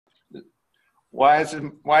why it's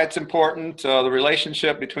important, the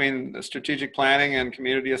relationship between the strategic planning and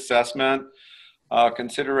community assessment,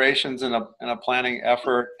 considerations in a planning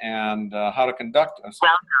effort, and how to conduct a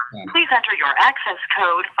Welcome. Please enter your access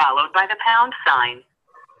code followed by the pound sign.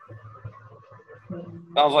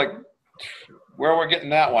 Sounds like where we're getting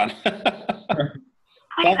that one.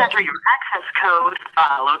 Please enter your access code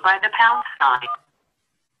followed by the pound sign.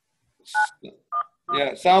 Yeah,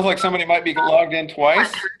 it sounds like somebody might be logged in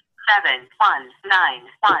twice.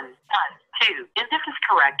 71911 2. If this is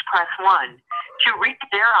correct, press 1. To reach,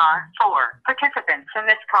 there are 4 participants in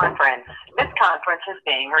this conference. This conference is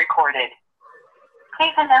being recorded.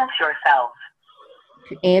 Please announce yourself.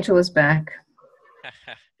 Angela's back.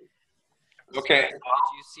 Okay. Did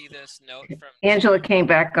you see this note from Angela came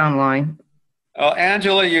back online. Oh,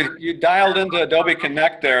 Angela, you dialed into Adobe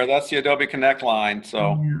Connect there. That's the Adobe Connect line. So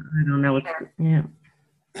Yeah, I don't know what's, yeah.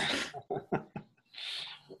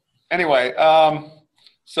 anyway,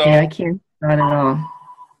 so Yeah, I can't, not at all.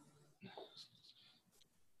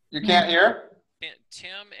 you can't hear?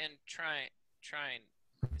 Tim and Trine,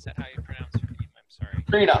 is that how you pronounce her name? I'm sorry.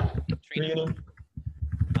 Trina.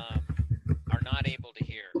 Are not able to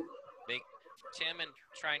hear. Tim and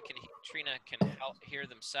Trina can help hear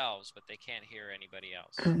themselves, but they can't hear anybody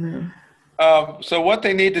else. So what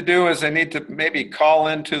they need to do is they need to maybe call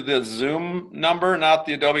into the Zoom number, not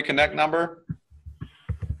the Adobe Connect number.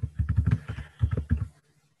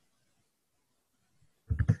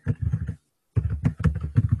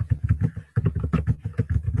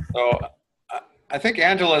 So I think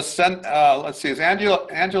Angela sent, let's see, is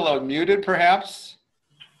Angela muted perhaps?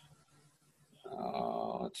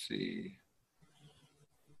 Let's see.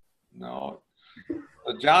 No.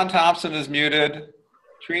 John Thompson is muted.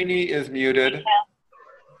 Trini is muted. Yeah.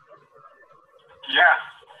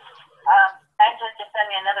 Angela just sent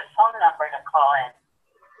me another phone number to call in.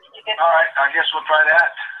 Did you get that? All right, I guess we'll try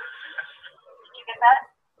that. Did you get that?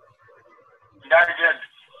 Yeah, I did.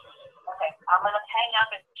 Okay, I'm going to hang up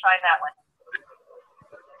and try that one.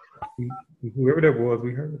 Whoever that was,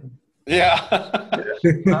 we heard them. Yeah.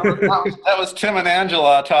 that was Tim and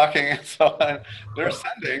Angela talking. So they're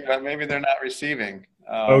sending, but maybe they're not receiving.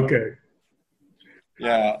 Okay.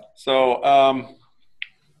 Yeah. So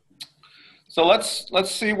so let's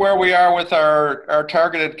see where we are with our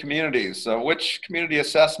targeted communities. So which community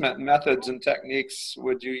assessment methods and techniques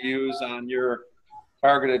would you use on your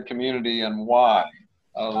targeted community, and why?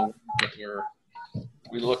 That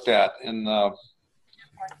we looked at in the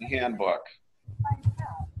handbook.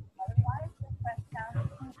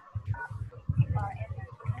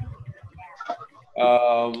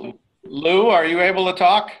 Lou, are you able to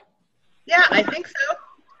talk? Yeah, I think so.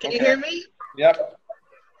 Can you hear me? Yep.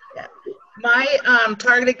 Yeah. My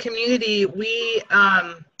targeted community, we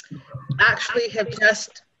actually have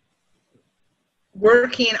just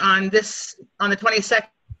working on this, on the 22nd,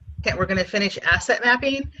 we're going to finish asset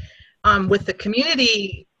mapping. With the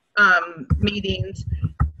community meetings,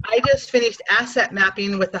 I just finished asset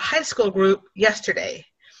mapping with the high school group yesterday.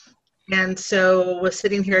 And so was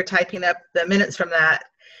sitting here typing up the minutes from that.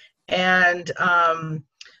 And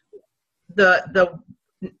the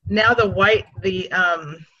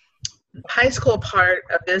high school part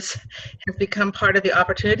of this has become part of the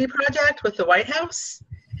opportunity project with the White House.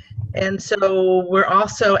 And so we're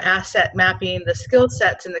also asset mapping the skill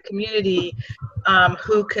sets in the community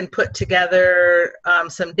who can put together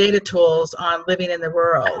some data tools on living in the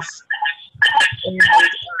rurals. And,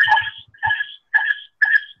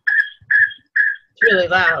 it's really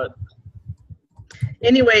loud.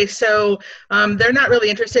 Anyway, so they're not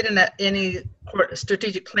really interested in any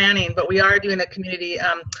strategic planning, but we are doing a community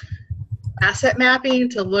asset mapping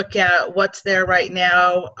to look at what's there right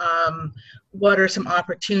now, what are some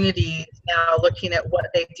opportunities now, looking at what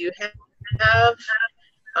they do have,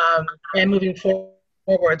 and moving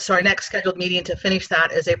forward. So our next scheduled meeting to finish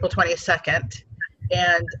that is April 22nd.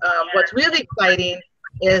 And what's really exciting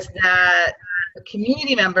is that the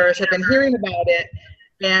community members have been hearing about it,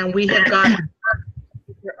 and we have got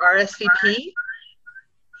RSVP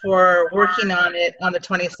for working on it on the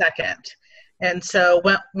 22nd. And so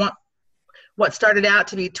what started out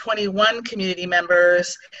to be 21 community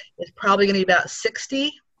members is probably going to be about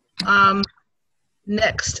 60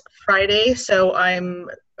 next Friday. So I'm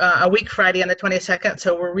a week Friday on the 22nd.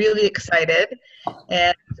 So we're really excited,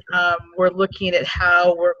 and we're looking at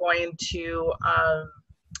how we're going to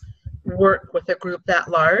work with a group that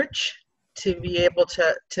large to be able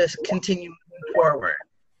to continue moving forward.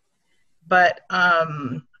 But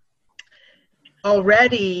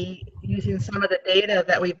already using some of the data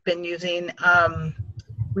that we've been using,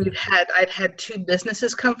 I've had 2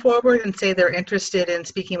 businesses come forward and say they're interested in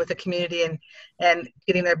speaking with the community and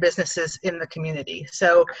getting their businesses in the community.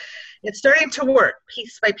 So it's starting to work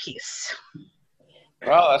piece by piece.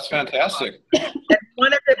 Wow, that's fantastic. And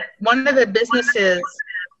one of the businesses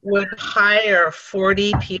would hire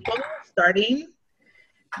 40 people starting,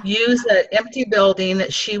 use an empty building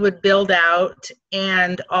that she would build out,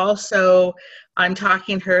 and also I'm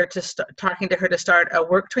talking to her to start a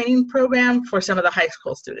work training program for some of the high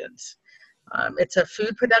school students. It's a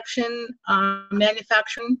food production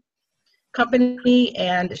manufacturing company,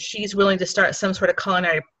 and she's willing to start some sort of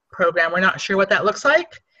culinary program. We're not sure what that looks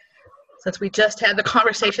like since we just had the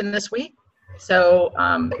conversation this week. So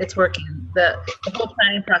it's working. The whole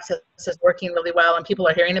planning process is working really well, and people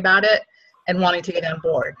are hearing about it and wanting to get on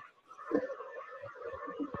board.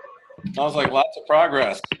 Sounds like lots of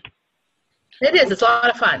progress. It is. It's a lot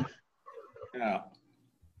of fun. Yeah.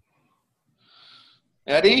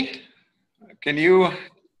 Eddie, can you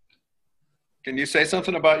say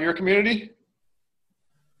something about your community?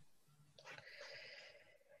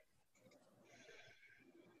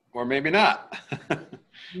 Or maybe not.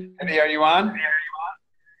 Eddie, are you on?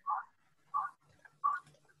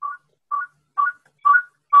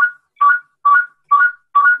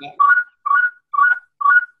 Yep.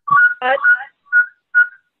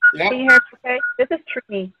 Can you hear me okay? This is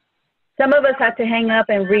Trini. Some of us had to hang up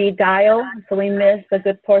and redial, so we missed a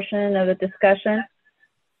good portion of the discussion.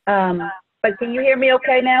 But can you hear me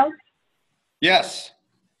okay now? Yes.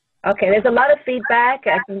 Okay, there's a lot of feedback.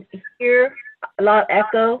 I can hear a lot of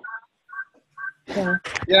echo.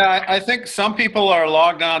 Yeah, I think some people are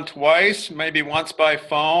logged on twice, maybe once by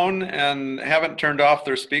phone, and haven't turned off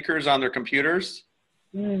their speakers on their computers.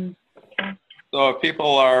 Mm. So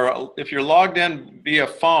if you're logged in via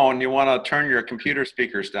phone, you want to turn your computer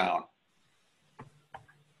speakers down.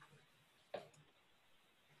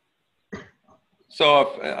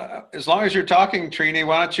 So as long as you're talking, Trini,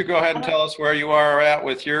 why don't you go ahead and tell us where you are at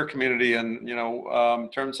with your community and, in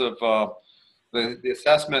terms of the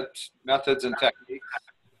assessment methods and techniques.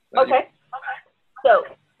 Okay. So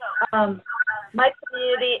my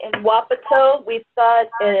community in Wapato, we've got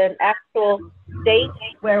an actual date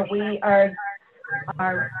where we are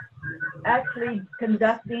actually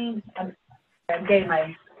conducting, I'm getting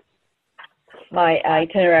my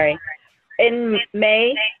itinerary. In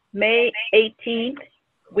May 18th,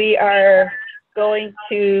 we are going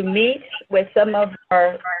to meet with some of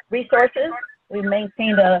our resources. We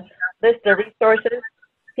maintained a list of resources,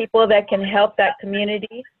 people that can help that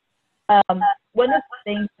community. One of the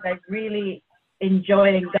things that I really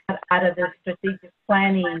enjoyed and got out of this strategic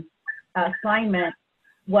planning assignment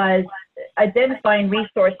was identifying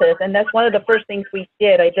resources. And that's one of the first things we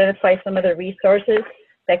did, identify some of the resources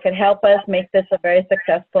that could help us make this a very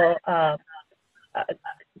successful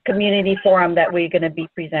community forum that we're going to be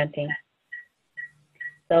presenting.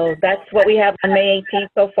 So that's what we have on May 18th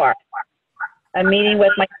so far. I'm meeting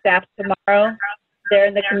with my staff tomorrow there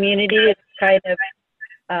in the community to kind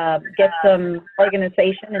of get some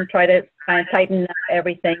organization and try to kind of tighten up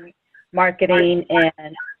everything, marketing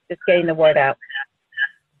and just getting the word out.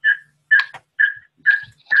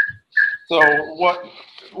 So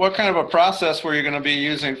what kind of a process were you going to be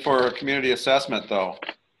using for community assessment though?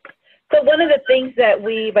 So one of the things that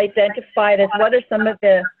we've identified is what are some of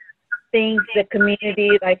the things the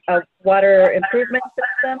community, like a water improvement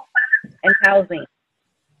system and housing.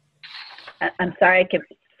 I'm sorry, I can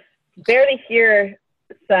barely hear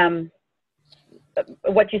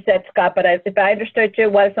what you said, Scott, but if I understood you,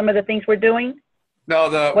 what are some of the things we're doing? No,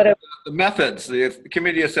 the methods, the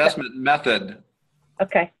community assessment method.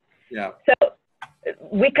 Okay. Yeah. So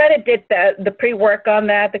we kind of did the pre-work on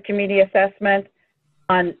that, the community assessment.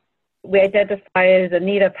 We identified the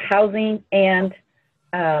need of housing and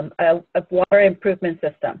a water improvement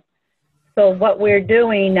system. So what we're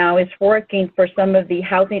doing now is working for some of the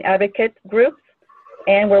housing advocate groups,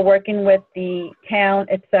 and we're working with the town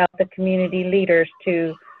itself, the community leaders,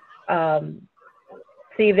 to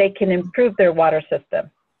see if they can improve their water system.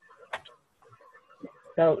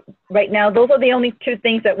 So right now, those are the only 2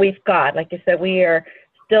 things that we've got. Like I said, we are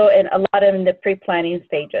still in a lot of the pre-planning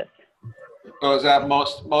stages. So is that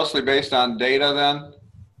mostly based on data then?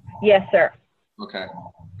 Yes, sir. Okay.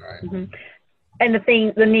 All right. Mm-hmm. And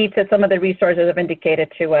the needs that some of the resources have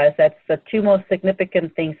indicated to us, that's the 2 most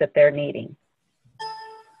significant things that they're needing.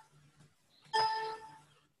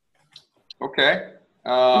 Okay.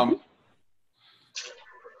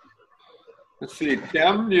 Let's see,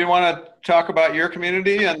 Tim, do you want to talk about your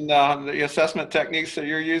community and the assessment techniques that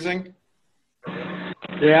you're using?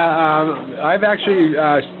 Yeah, I've actually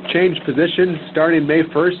changed positions starting May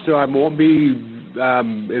 1st, so I won't be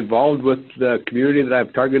involved with the community that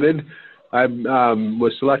I've targeted. I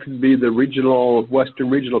was selected to be the Western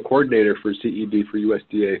Regional Coordinator for CED for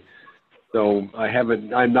USDA. So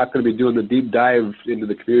I'm not going to be doing the deep dive into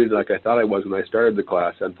the community like I thought I was when I started the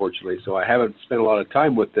class, unfortunately. So I haven't spent a lot of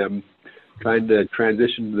time with them trying to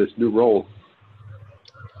transition to this new role.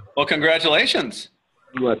 Well, congratulations.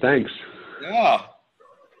 Well, thanks. Yeah.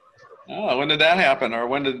 Oh, when did that happen, or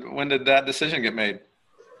when did that decision get made?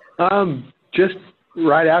 Just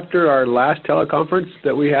right after our last teleconference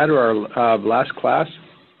that we had, or our last class.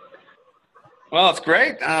 Well, it's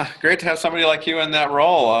great. Great to have somebody like you in that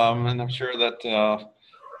role, and I'm sure that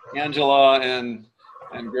Angela and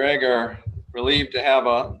Greg are relieved to have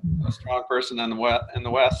a strong person in the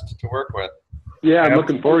West to work with. Yeah, I'm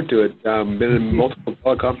looking forward to it. Been in multiple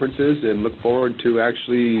teleconferences and look forward to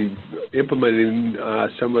actually implementing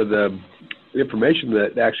some of the information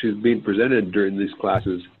that actually is being presented during these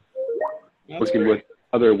classes. That's working great. with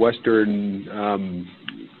other Western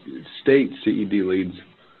state CED leads.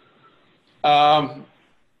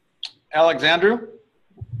 Alexandru?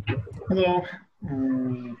 Hello.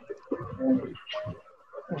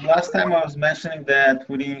 Last time I was mentioning that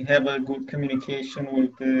we didn't have a good communication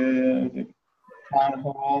with the town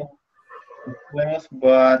hall in Plymouth,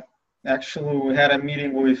 but actually we had a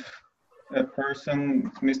meeting with a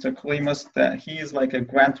person, Mr. Klimas, that he is like a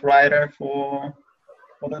grant writer for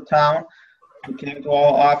the town. He came to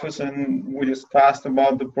our office and we discussed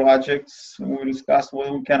about the projects. We discussed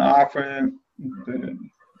what we can offer.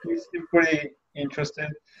 He seemed pretty interested.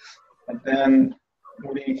 And then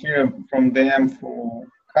we didn't hear from them for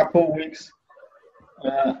a couple of weeks.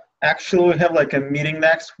 Actually, we have like a meeting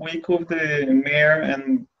next week with the mayor,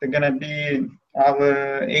 and they're gonna be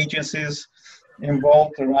other agencies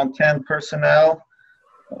involved, around 10 personnel.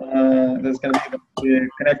 There's gonna be the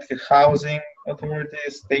Connecticut Housing Authority,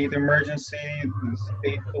 State Emergency, the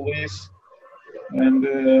State Police, and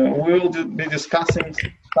we'll be discussing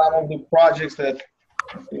some of the projects that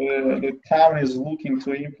the town is looking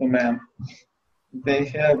to implement. They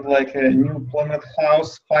have like a new Plymouth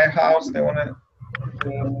firehouse. They want to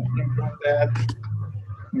improve that.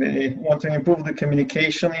 They want to improve the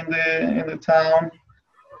communication in the town.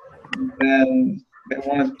 Then they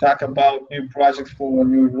want to talk about new projects for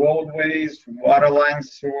new roadways, water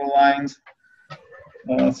lines, sewer lines,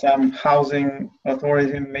 some housing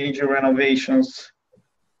authority major renovations.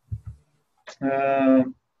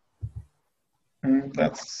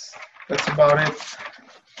 That's about it.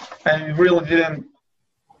 I really didn't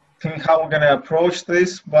think how we're gonna approach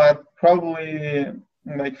this, but probably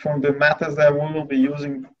like from the methods that we will be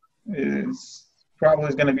using is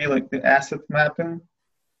probably gonna be like the asset mapping.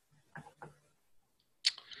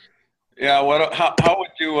 Yeah, how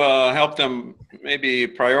would you help them maybe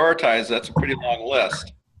prioritize? That's a pretty long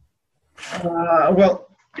list. Well,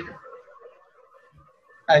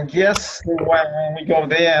 I guess when we go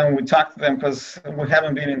there and we talk to them, because we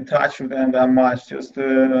haven't been in touch with them that much, just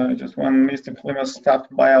when Mr. Klimas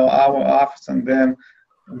stopped by our office, and then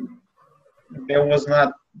there was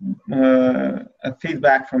not a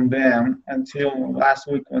feedback from them until last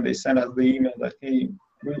week when they sent us the email that, hey,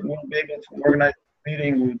 we won't be able to organize a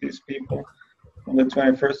meeting with these people on the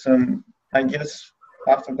 21st, and I guess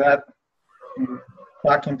after that,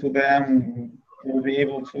 talking to them, we'll be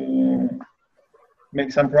able to make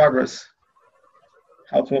some progress,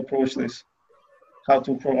 how to approach this, how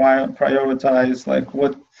to prioritize, like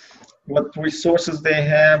what resources they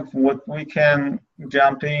have, what we can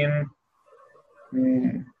jump in. I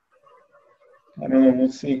don't know, we'll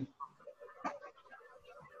see.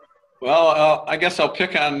 Well, I guess I'll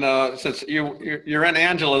pick on, since you're in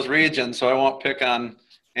Angela's region, so I won't pick on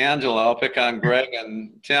Angela, I'll pick on Greg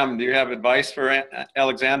and Tim. Do you have advice for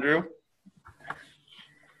Alexandru?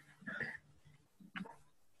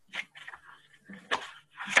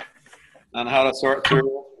 On how to sort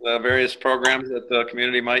through the various programs that the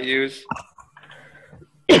community might use?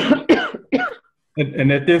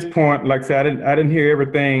 And at this point, like I said, I didn't hear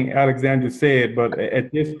everything Alexander said, but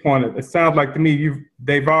at this point, it sounds like to me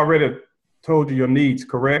they've already told you your needs,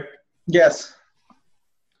 correct? Yes.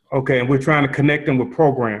 Okay, and we're trying to connect them with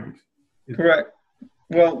programs. Correct.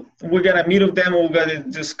 Well, we're gonna meet with them. We're gonna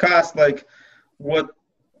discuss like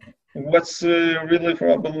what's really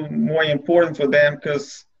probably more important for them,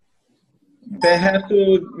 because they have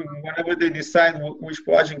to, whenever they decide which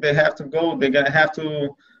project they have to go, they're gonna have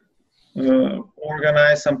to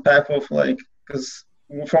organize some type of like, because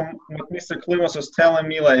from what Mr. Klimas was telling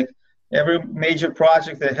me, like every major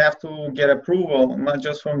project they have to get approval, not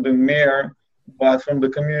just from the mayor, but from the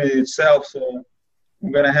community itself. So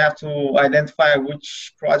we're gonna have to identify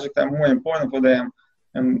which projects are more important for them.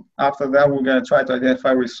 And after that, we're going to try to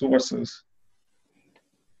identify resources.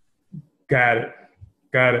 Got it.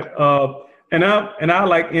 Got it. And I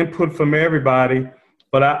like input from everybody,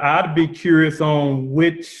 but I'd be curious on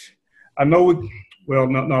which, I know well,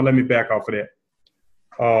 no, let me back off of that.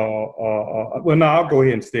 Well, no, I'll go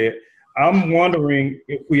ahead instead. I'm wondering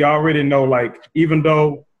if we already know, like, even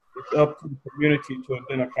though it's up to the community to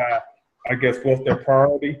identify, I guess, what's their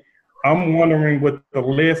priority, I'm wondering with the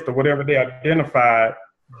list or whatever they identified,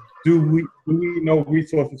 do we know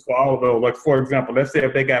resources for all of those? Like, for example, let's say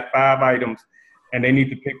if they got 5 items and they need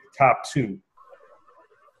to pick the top 2.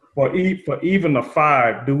 For even the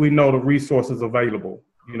 5, do we know the resources available?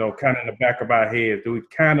 You know, kind of in the back of our heads, do we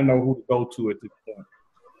kind of know who to go to at this point?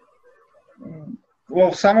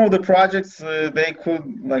 Well, some of the projects, they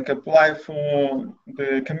could like apply for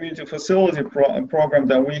the community facility program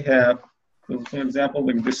that we have. So, for example,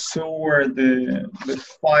 like the sewer, the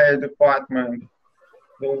fire department,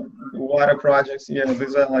 the water projects, yeah,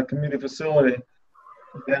 these are like community facility.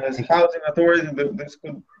 Then as housing authority, this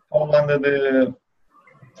could fall under the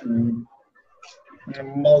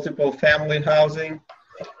multiple family housing.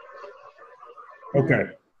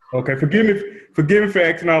 Okay. Okay. Forgive me for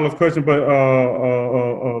asking all those questions, but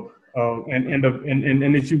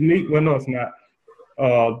and it's unique. Well, no, it's not.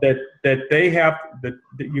 That they have that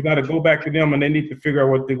you got to go back to them and they need to figure out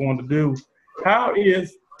what they want to do. How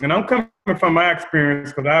is, and I'm coming from my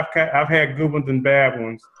experience because I've had good ones and bad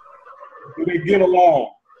ones. Do they get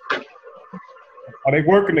along? Are they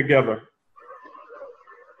working together?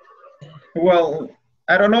 Well,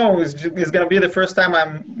 I don't know. It's going to be the first time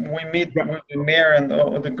we meet with the mayor and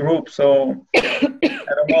the group, so I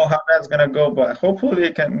don't know how that's going to go. But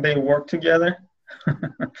hopefully, they work together.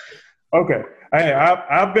 Okay.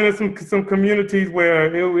 I've been in some communities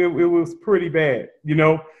where it was pretty bad, you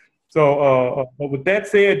know. So, but with that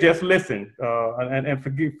said, just listen, and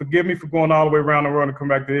forgive me for going all the way around the world and come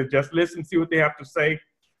back to this. Just listen, see what they have to say.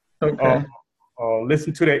 Okay.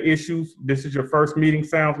 Listen to their issues. This is your first meeting,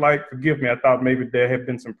 sounds like. Forgive me, I thought maybe there had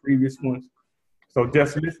been some previous ones. So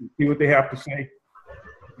just listen, see what they have to say,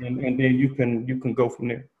 and then you can go from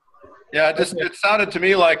there. Yeah, it sounded to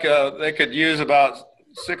me like they could use about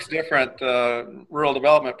 6 different rural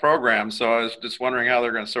development programs. So I was just wondering how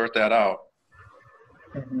they're going to sort that out.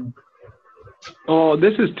 Mm-hmm. Oh,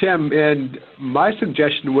 this is Tim, and my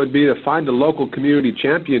suggestion would be to find a local community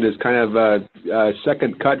champion as kind of a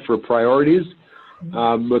second cut for priorities,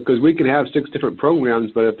 because we can have 6 different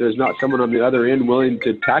programs, but if there's not someone on the other end willing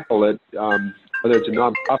to tackle it, whether it's a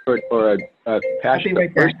nonprofit or a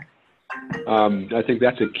passionate person, I think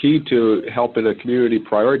that's a key to helping a community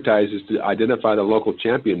prioritize is to identify the local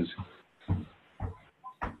champions.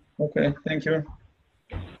 Okay, thank you.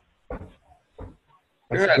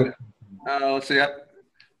 Good. Let's see.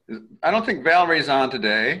 I don't think Valerie's on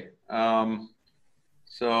today.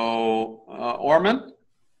 So, Orman?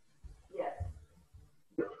 Yes.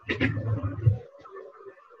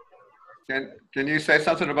 Can you say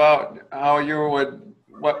something about how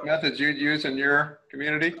what methods you'd use in your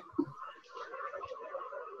community?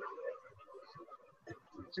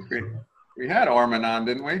 I think we had Orman on,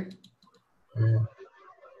 didn't we? Yeah.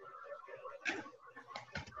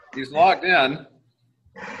 He's logged in.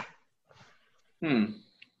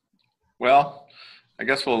 Well, I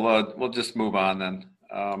guess we'll just move on then.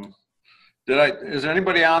 Is there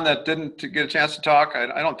anybody on that didn't get a chance to talk?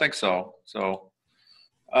 I don't think so. So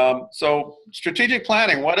strategic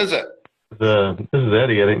planning, what is it? This is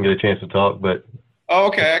Eddie. I didn't get a chance to talk, but. Oh,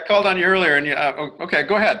 okay. I called on you earlier, and okay,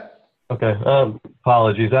 go ahead. Okay.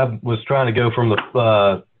 Apologies. I was trying to go from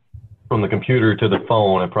the computer to the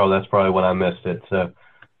phone, and that's probably when I missed it. So,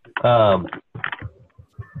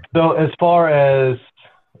 so as far as,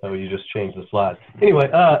 oh, you just changed the slide.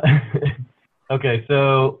 Anyway, okay.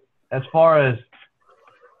 So as far as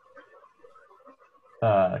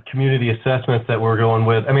community assessments that we're going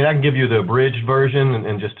with, I mean, I can give you the abridged version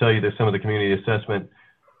and just tell you that some of the community assessment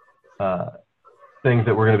things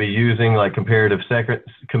that we're going to be using, like comparative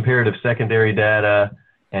secondary data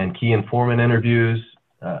and key informant interviews.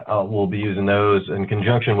 We'll be using those in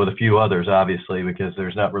conjunction with a few others, obviously, because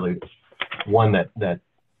there's not really one that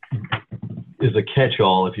is a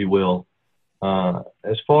catch-all, if you will.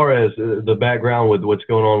 As far as the background with what's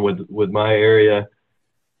going on with my area,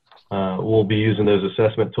 we'll be using those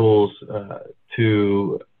assessment tools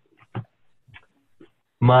to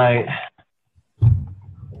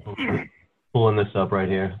pulling this up right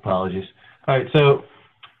here. Apologies. All right, so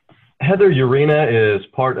Heather Urena is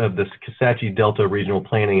part of the Kisatchie Delta Regional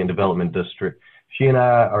Planning and Development District. She and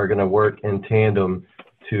I are going to work in tandem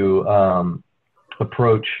to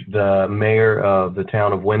approach the mayor of the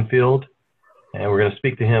town of Winfield And we're going to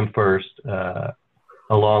speak to him first,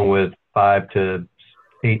 along with 5 to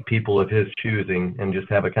 8 people of his choosing, and just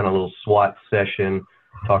have a kind of little SWOT session,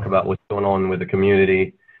 talk about what's going on with the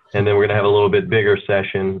community. And then we're going to have a little bit bigger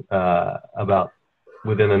session about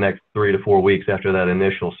within the next 3 to 4 weeks after that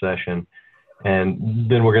initial session. And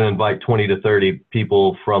then we're going to invite 20 to 30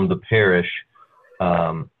 people from the parish,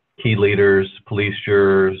 key leaders, police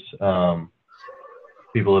jurors,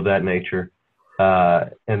 people of that nature.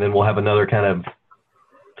 And then we'll have another kind of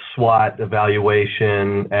SWOT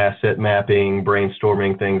evaluation, asset mapping,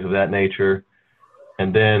 brainstorming, things of that nature.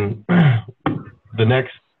 And then the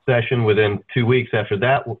next session within 2 weeks after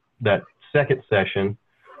that second session,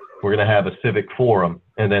 we're going to have a civic forum,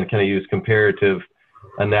 and then kind of use comparative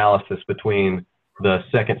analysis between the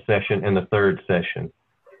second session and the third session.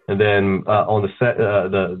 And then on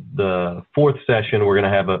the fourth session, we're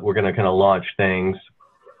going to kind of launch things.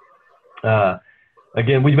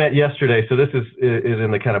 Again, we met yesterday, so this is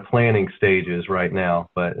in the kind of planning stages right now,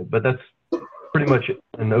 but that's pretty much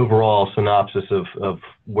an overall synopsis of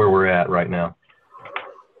where we're at right now.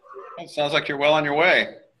 It sounds like you're well on your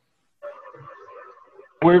way.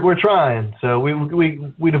 We're trying. So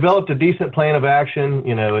we developed a decent plan of action.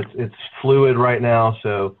 You know, it's fluid right now.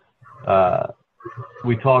 So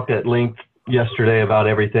we talked at length yesterday about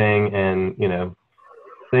everything, and you know,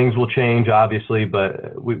 things will change obviously,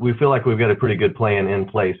 but we feel like we've got a pretty good plan in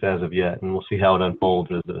place as of yet, and we'll see how it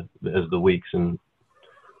unfolds as the weeks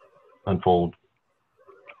unfold.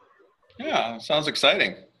 Yeah, sounds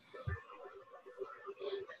exciting.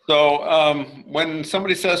 So when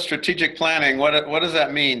somebody says strategic planning, what does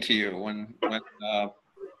that mean to you when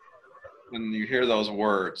you hear those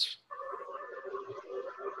words?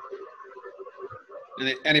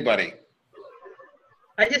 Anybody?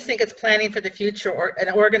 I just think it's planning for the future, or an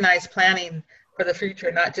organized planning for the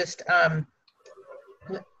future, not just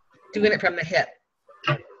doing it from the hip.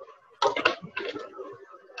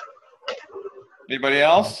 Anybody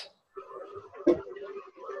else?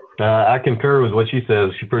 I concur with what she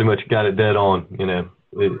says. She pretty much got it dead on. You know,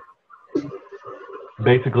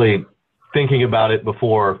 basically thinking about it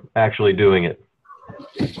before actually doing it,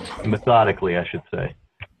 methodically, I should say.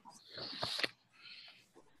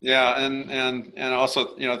 Yeah, and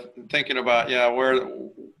also, you know, thinking about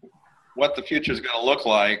what the future is going to look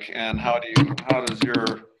like, and how does your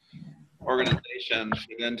organization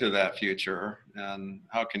fit into that future, and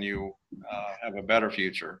how can you have a better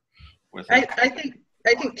future with it?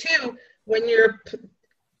 I think too, when you're,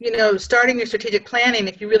 you know, starting your strategic planning,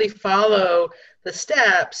 if you really follow the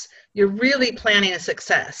steps, you're really planning a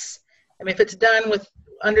success. I mean, if it's done with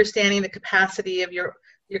understanding the capacity of your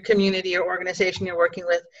community or organization you're working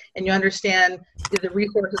with, and you understand the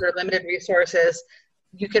resources or limited resources,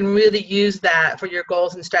 you can really use that for your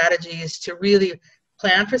goals and strategies to really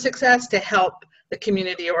plan for success, to help the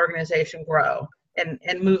community or organization grow and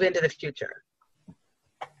move into the future.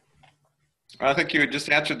 I think you just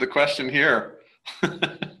answered the question here.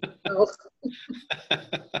 Oh.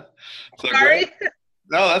 So sorry? great.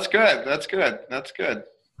 No, that's good. That's good. That's good.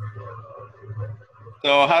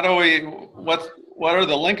 So how do we, what are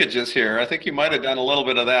the linkages here? I think you might have done a little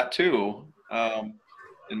bit of that too,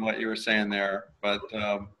 in what you were saying there. But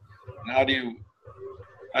how do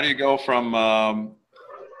you go from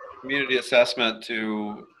community assessment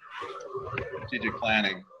to strategic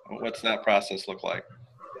planning? What's that process look like?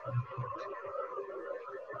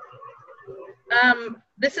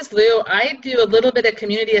 This is Lou. I do a little bit of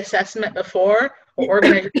community assessment before, or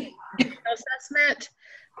organizational assessment.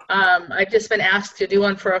 I've just been asked to do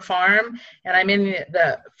one for a farm, and I'm in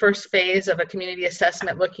the first phase of a community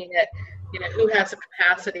assessment, looking at, you know, who has the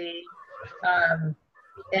capacity,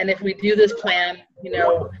 and if we do this plan, you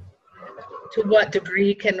know, to what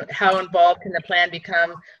degree how involved can the plan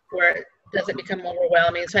become, where does it become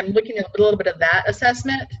overwhelming? So I'm looking at a little bit of that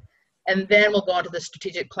assessment, and then we'll go into the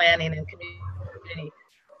strategic planning and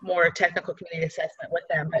more technical community assessment with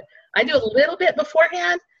them. But I do a little bit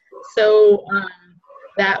beforehand, so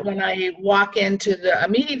that when I walk into a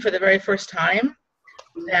meeting for the very first time,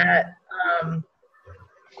 that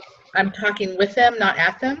I'm talking with them, not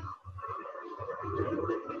at them.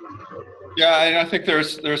 Yeah, and I think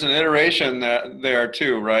there's an iteration there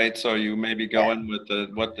too, right? So you maybe go in with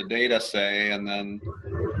what the data say, and then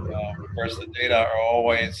of course the data are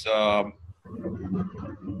always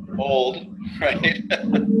old, right? And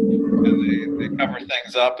they cover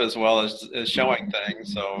things up as well as showing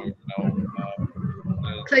things. So you know.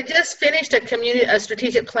 So I just finished a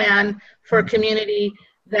strategic plan for a community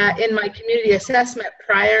that, in my community assessment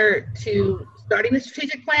prior to starting the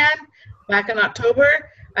strategic plan back in October,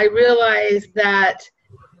 I realized that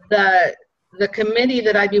the committee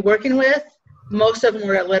that I'd be working with most of them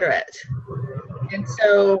were illiterate. And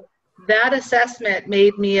so that assessment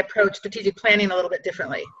made me approach strategic planning a little bit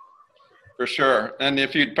differently. For sure. And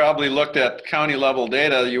if you'd probably looked at county level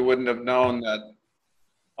data, you wouldn't have known that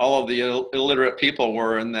all of the illiterate people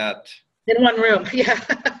were in that. In one room, yeah.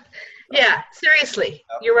 Yeah, seriously,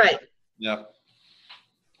 you're right. Yeah.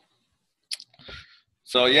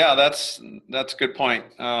 So yeah, that's a good point.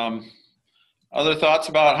 Other thoughts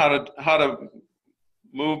about how to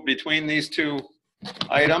move between these two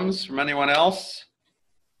items from anyone else?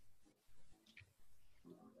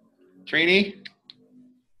 Trini?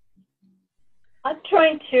 I'm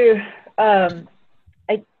trying to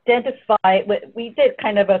identify, we did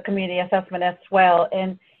kind of a community assessment as well,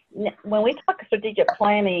 and when we talk strategic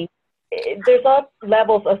planning, there's all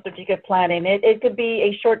levels of strategic planning. It could be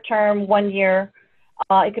a short-term, 1 year,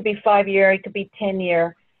 it could be 5 year, it could be 10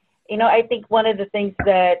 year. You know, I think one of the things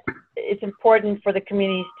that is important for the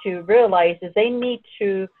communities to realize is they need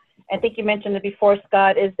to, I think you mentioned it before,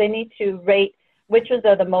 Scott, is they need to rate which ones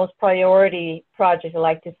are the most priority projects they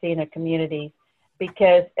like to see in a community,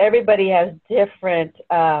 because everybody has different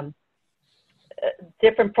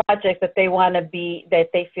different projects that they want to be, that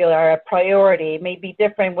they feel are a priority. It may be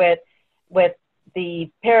different with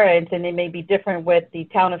the parents, and it may be different with the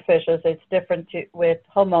town officials. It's different with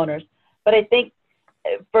homeowners. But I think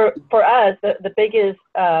for us, the biggest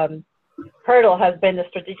hurdle has been the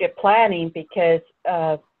strategic planning, because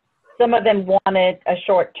some of them wanted a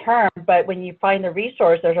short term, but when you find the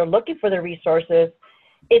resources or looking for the resources,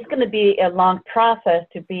 it's going to be a long process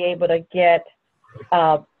to be able to get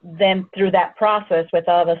them through that process with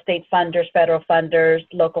all the state funders, federal funders,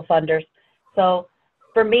 local funders. So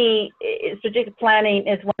for me, strategic planning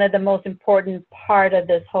is one of the most important part of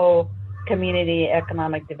this whole community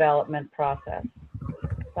economic development process.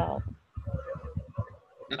 So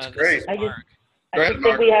that's great. I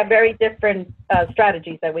think we have very different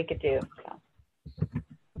strategies that we could do. So.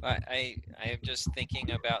 I am just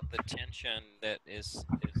thinking about the tension that is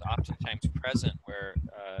oftentimes present, where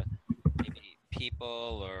maybe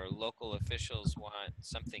people or local officials want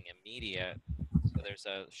something immediate, so there's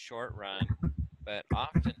a short run, but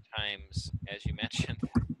oftentimes, as you mentioned,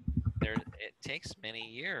 it takes many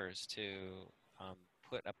years to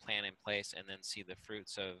put a plan in place and then see the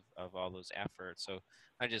fruits of all those efforts. So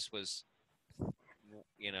I just was,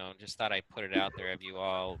 just thought I'd put it out there. Have you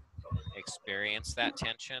all experienced that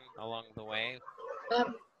tension along the way?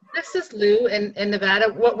 This is Lou in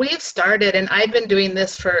Nevada. What we've started, and I've been doing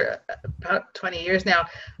this for about 20 years now,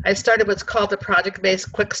 I started what's called the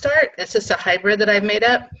project-based quick start. It's just a hybrid that I've made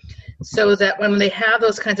up, so that when they have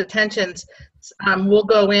those kinds of tensions, we'll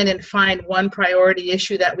go in and find one priority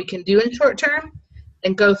issue that we can do in short term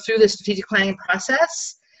and go through the strategic planning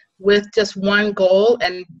process with just one goal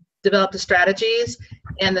and develop the strategies.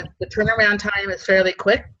 And the turnaround time is fairly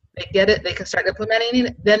quick. They get it, they can start implementing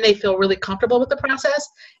it, then they feel really comfortable with the process,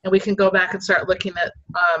 and we can go back and start looking at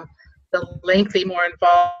the lengthy, more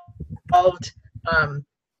involved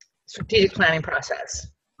strategic planning process.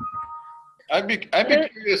 I'd be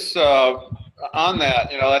curious on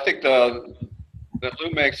that. I think that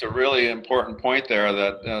Lou makes a really important point there,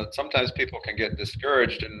 that sometimes people can get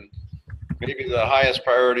discouraged, and maybe the highest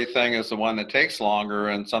priority thing is the one that takes longer,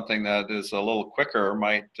 and something that is a little quicker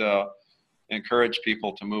might encourage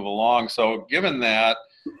people to move along. So given that,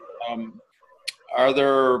 are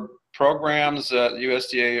there programs that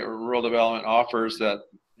USDA or Rural Development offers that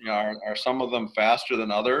are some of them faster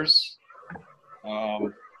than others?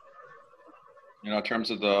 In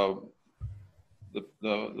terms of the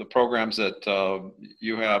programs that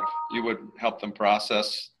you would help them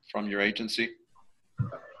process from your agency?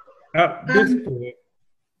 At this point,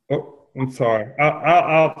 I'm sorry.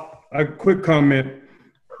 I'll a quick comment.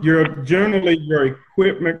 Generally your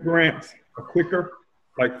equipment grants are quicker.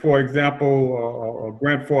 Like, for example, a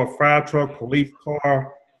grant for a fire truck, police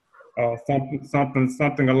car,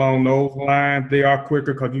 something along those lines. They are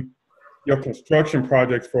quicker because your construction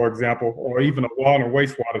projects, for example, or even a water and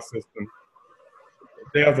wastewater system,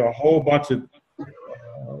 there's a whole bunch of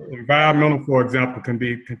environmental, for example, can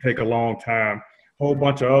take a long time. A whole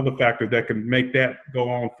bunch of other factors that can make that go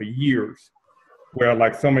on for years. Where,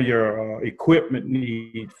 like, some of your equipment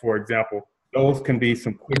needs, for example, those can be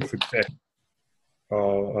some quick success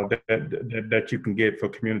that you can get for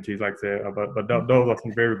communities like that. But those are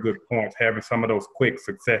some very good points, having some of those quick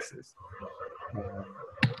successes.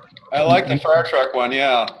 I like the fire truck one.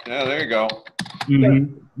 Yeah, there you go.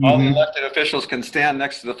 Mm-hmm. All the elected officials can stand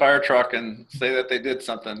next to the fire truck and say that they did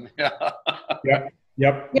something. Yeah.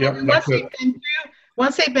 Yep.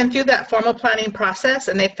 Once they've been through that formal planning process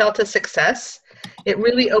and they felt a success, it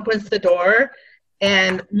really opens the door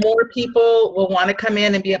and more people will want to come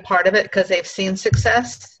in and be a part of it because they've seen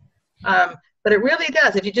success. But it really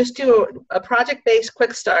does. If you just do a project-based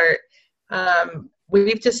quick start, and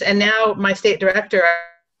now my state director,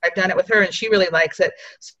 I've done it with her and she really likes it.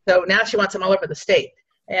 So now she wants them all over the state.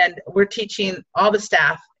 And we're teaching all the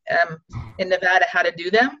staff in Nevada how to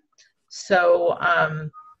do them. So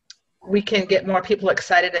we can get more people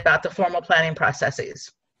excited about the formal planning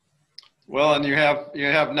processes. Well, and you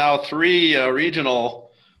have now 3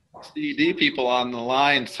 regional CED people on the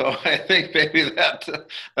line, so I think maybe that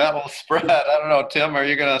will spread. I don't know, Tim, are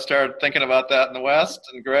you going to start thinking about that in the West?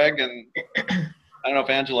 And Greg, and I don't know if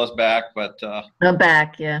Angela's back, but I'm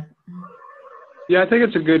back. Yeah. Yeah, I think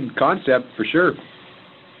it's a good concept for sure.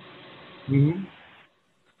 Mm-hmm.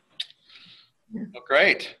 well,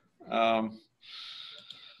 great.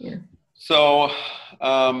 Yeah.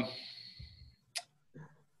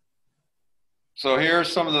 So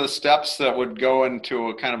here's some of the steps that would go into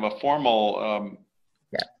a kind of a formal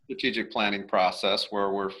strategic planning process where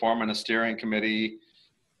we're forming a steering committee,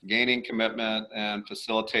 gaining commitment, and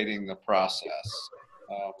facilitating the process.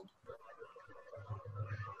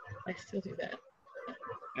 I still do that.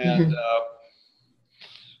 And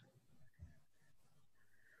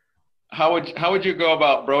how would you go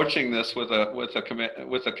about broaching this with a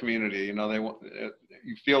community? You know,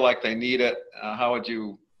 you feel like they need it. How would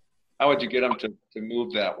you get them to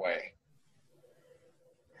move that way?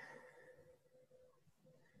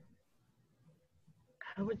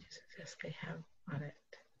 How would you suggest they have on it?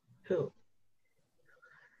 Who?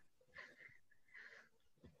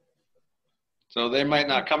 So they might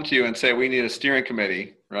not come to you and say, we need a steering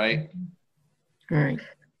committee, right? Right.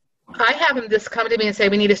 I have them just come to me and say,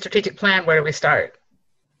 we need a strategic plan. Where do we start?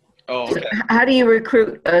 Oh, So okay. how do you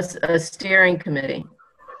recruit a steering committee?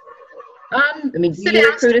 I mean, do sit you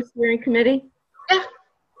down. recruit a steering committee?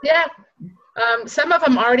 Yeah. Some of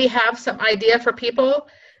them already have some idea for people,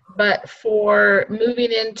 but for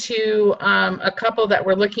moving into a couple that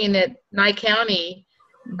we're looking at Nye County,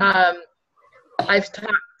 I've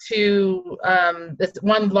talked to this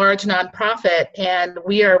one large nonprofit, and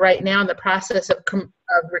we are right now in the process of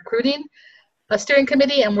recruiting a steering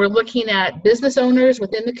committee, and we're looking at business owners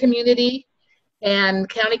within the community and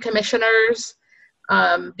county commissioners,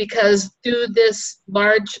 because through this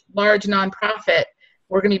large nonprofit,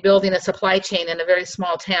 we're going to be building a supply chain in a very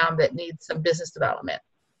small town that needs some business development.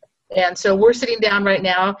 And so we're sitting down right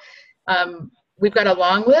now. We've got a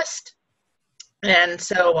long list. And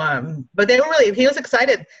so, but he was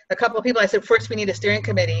excited. A couple of people, I said, first we need a steering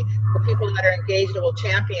committee for people that are engaged and will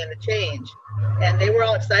champion the change. And they were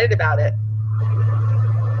all excited about it.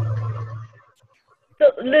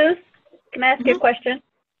 So, Luz, can I ask you a question?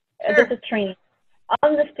 Sure. This is Trini.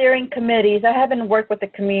 On the steering committees, I haven't worked with the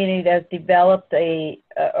community that's developed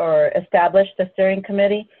or established a steering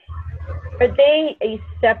committee. Are they a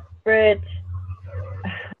separate,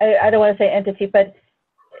 I don't want to say entity, but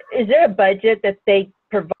is there a budget that they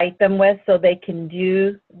provide them with so they can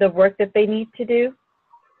do the work that they need to do?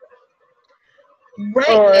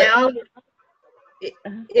 Right now,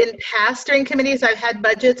 in past steering committees, I've had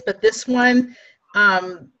budgets, but this one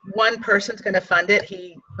person's going to fund it.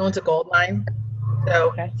 He owns a gold mine. So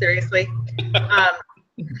Okay. seriously,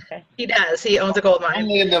 Okay. he does. He owns a gold mine.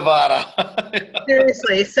 Only in Nevada.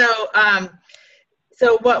 Seriously. So,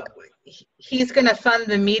 so what he's going to fund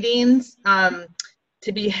the meetings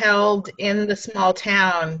to be held in the small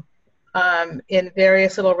town in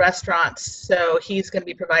various little restaurants. So he's going to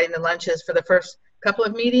be providing the lunches for the first couple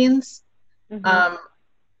of meetings. Mm-hmm.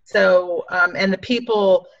 And the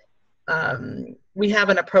people, we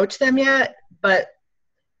haven't approached them yet, but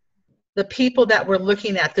the people that we're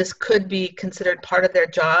looking at, this could be considered part of their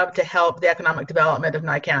job to help the economic development of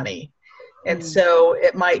Nye County. And so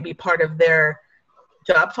it might be part of their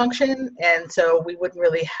job function. And so we wouldn't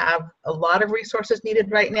really have a lot of resources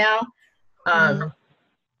needed right now.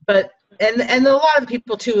 But a lot of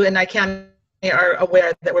people too in Nye County are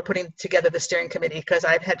aware that we're putting together the steering committee, because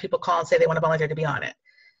I've had people call and say they want to volunteer to be on it.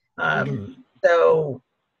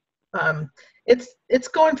 It's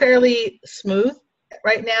going fairly smooth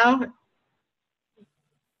right now.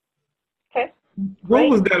 Okay. What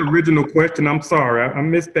was that original question? I'm sorry, I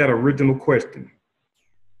missed that original question.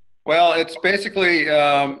 Well, it's basically,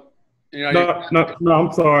 No,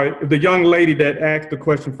 I'm sorry. The young lady that asked the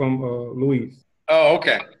question from Louise. Oh,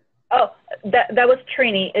 okay. Oh, that was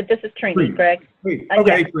Trini. This is Trini, Greg. Okay,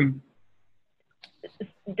 Yeah. Trini.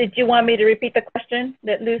 Did you want me to repeat the question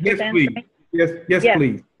that Luz was Yes, please. answering? Yes, Yeah.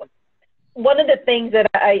 please. One of the things that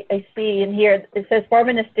I see in here, it says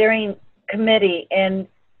forming a steering committee, and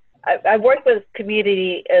I worked with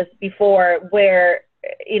community before where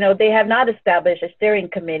they have not established a steering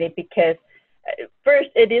committee because first,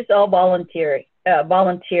 it is all volunteer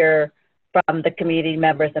from the community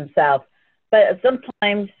members themselves. But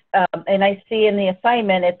sometimes, and I see in the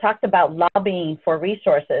assignment, it talked about lobbying for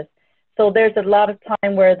resources. So there's a lot of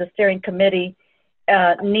time where the steering committee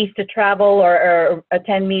needs to travel or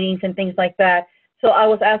attend meetings and things like that. So I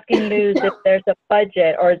was asking Luz if there's a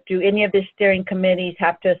budget, or do any of the steering committees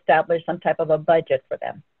have to establish some type of a budget for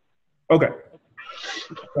them? Okay.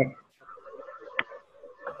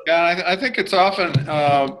 Yeah, I think it's often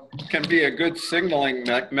can be a good signaling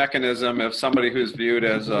mechanism if somebody who's viewed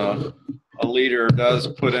as a leader does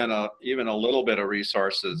put in even a little bit of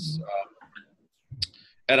resources.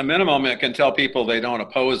 At a minimum, it can tell people they don't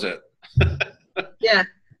oppose it. Yeah.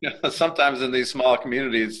 Sometimes in these small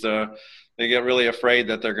communities, they get really afraid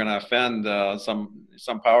that they're going to offend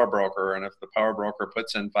some power broker, and if the power broker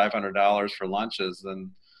puts in $500 for lunches, then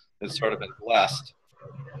it's sort of been blessed.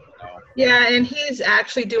 Yeah, and he's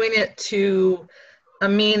actually doing it to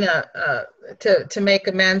to make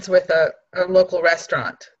amends with a local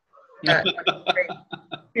restaurant.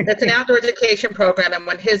 It's an outdoor education program, and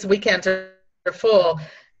when his weekends are full,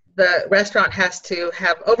 the restaurant has to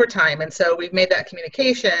have overtime, and so we've made that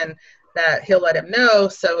communication that he'll let him know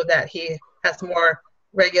so that he has more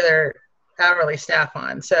regular hourly staff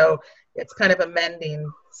on. So it's kind of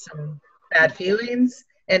amending some bad feelings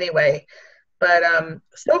anyway. But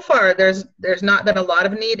so far, there's not been a lot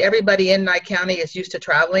of need. Everybody in Nye County is used to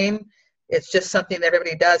traveling. It's just something that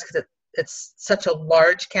everybody does because it's such a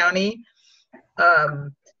large county.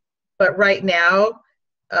 But right now,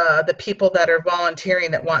 the people that are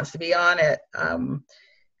volunteering that wants to be on it,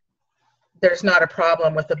 there's not a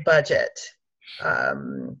problem with the budget.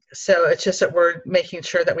 So it's just that we're making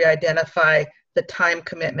sure that we identify the time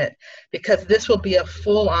commitment, because this will be a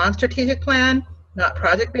full-on strategic plan, not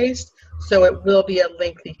project-based. So it will be a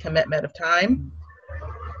lengthy commitment of time.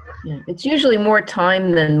 Yeah, it's usually more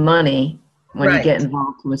time than money when Right. you get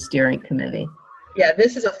involved with a steering committee. Yeah,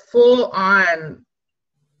 this is a full-on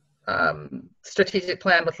strategic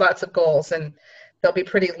plan with lots of goals, and they'll be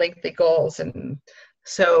pretty lengthy goals. And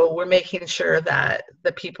so we're making sure that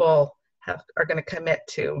the people are going to commit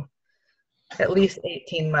to at least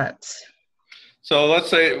 18 months. So let's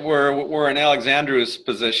say we're in Alexandru's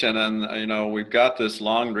position, and we've got this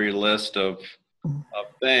laundry list of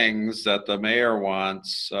things that the mayor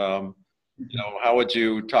wants. How would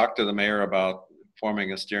you talk to the mayor about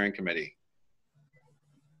forming a steering committee?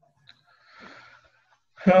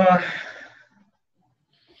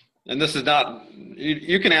 And this is not,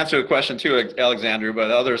 you can answer the question too, Alexandru, but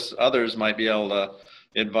others might be able to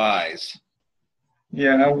advise.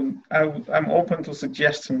 Yeah, I'm open to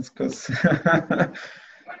suggestions because I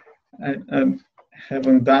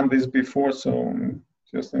haven't done this before, so I'm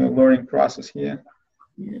just in a learning process here.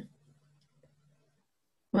 Yeah.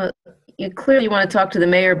 Well, you clearly want to talk to the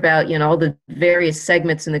mayor about, all the various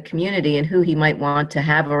segments in the community and who he might want to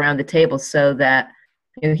have around the table, so that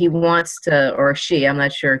he wants to, or she, I'm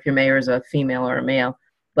not sure if your mayor is a female or a male,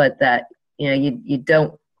 but that you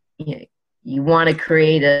don't, you want to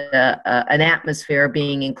create an atmosphere of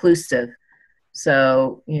being inclusive.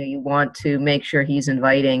 So you want to make sure he's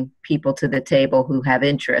inviting people to the table who have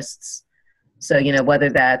interests. So whether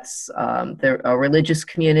that's a religious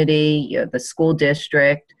community, the school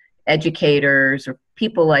district, educators, or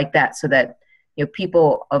people like that, so that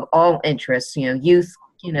people of all interests, youth,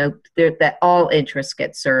 that all interests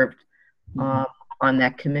get served on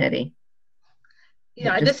that committee.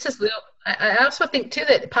 Yeah, this is I also think too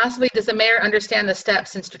that possibly does the mayor understand the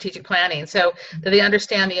steps in strategic planning? So do they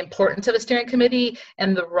understand the importance of a steering committee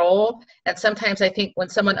and the role? And sometimes I think when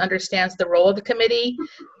someone understands the role of the committee,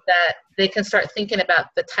 that they can start thinking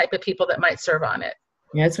about the type of people that might serve on it.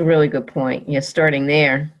 Yeah, that's a really good point. Yeah, starting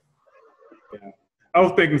there. Yeah. I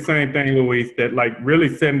was thinking the same thing, Luis, that really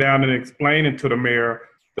sitting down and explaining to the mayor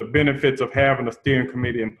the benefits of having a steering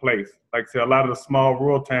committee in place. Like I said, a lot of the small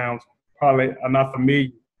rural towns probably are not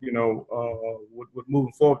familiar, with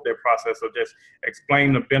moving forward with their process. So just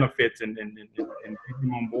explain the benefits and get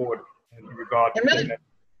him on board in regard to really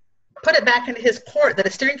put it back into his court that a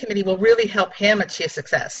steering committee will really help him achieve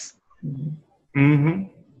success. Mm-hmm.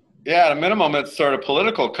 Yeah, at a minimum, it's sort of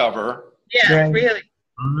political cover. Yeah, right. Really.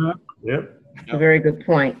 Yep. A very good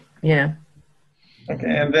point. Yeah.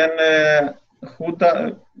 Okay, and then who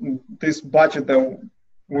does this budget that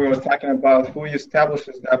we were talking about? Who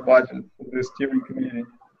establishes that budget for the steering committee?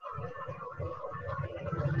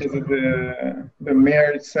 Is it the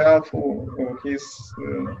mayor itself or his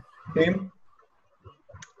team?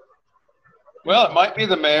 Well, it might be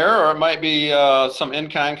the mayor, or it might be some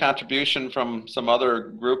in-kind contribution from some other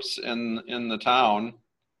groups in the town.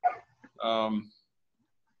 The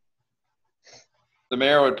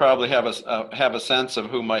mayor would probably have a sense of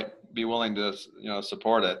who might be willing to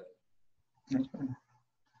support it.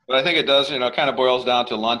 But I think it does, kind of boils down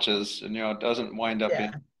to lunches, and it doesn't wind up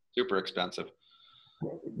being super expensive.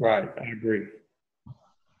 Right, I agree.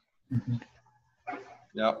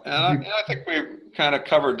 Yeah, and I think we've kind of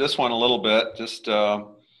covered this one a little bit, just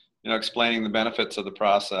explaining the benefits of the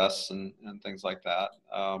process and things like that.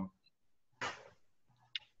 How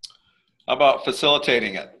about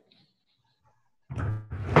facilitating it?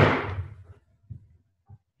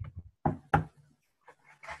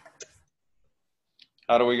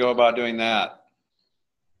 How do we go about doing that?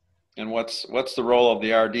 And what's the role of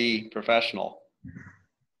the RD professional?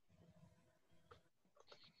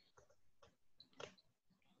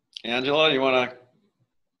 Angela, you want to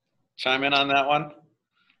chime in on that one?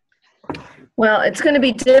 Well, it's going to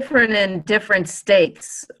be different in different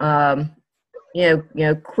states. Clearly,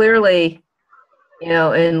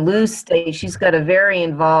 in Lou's state, she's got a very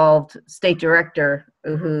involved state director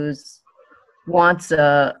who's wants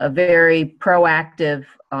a very proactive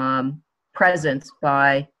presence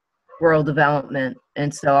by rural development,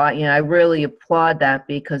 and so I really applaud that,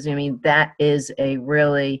 because that is a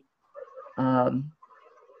really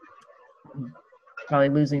probably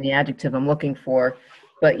losing the adjective I'm looking for,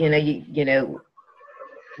 but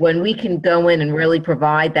when we can go in and really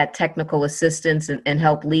provide that technical assistance and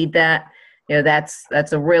help lead that,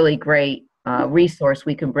 that's a really great resource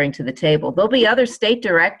we can bring to the table. There'll be other state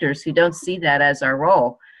directors who don't see that as our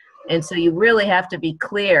role, and so you really have to be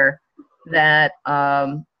clear that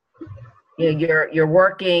you're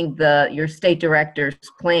working your state director's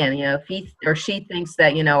plan. If he or she thinks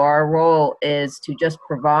that our role is to just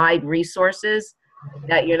provide resources,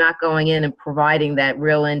 that you're not going in and providing that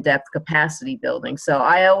real in-depth capacity building. So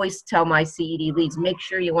I always tell my CED leads, make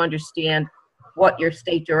sure you understand what your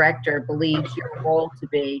state director believes your role to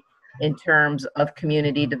be in terms of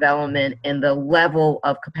community development and the level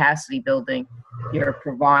of capacity building you're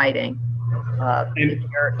providing. If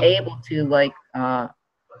you're able to, like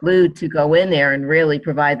Lou, to go in there and really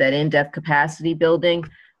provide that in-depth capacity building,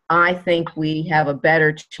 I think we have a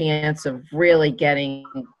better chance of really getting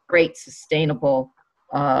great sustainable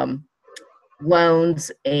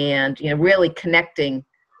loans and really connecting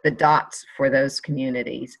the dots for those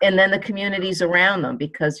communities, and then the communities around them,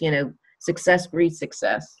 because success breeds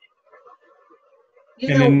success.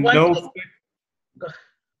 I'm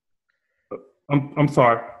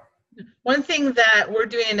sorry. One thing that we're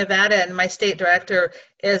doing in Nevada, and my state director,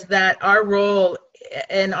 is that our role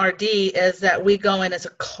in RD is that we go in as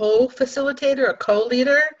a co-facilitator, a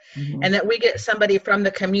co-leader, and that we get somebody from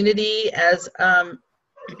the community as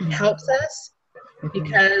helps us,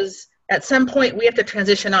 because at some point we have to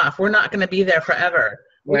transition off. We're not going to be there forever.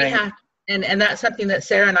 Right. We have, and that's something that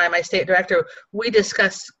Sarah and I, my state director, we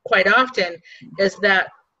discuss quite often, is that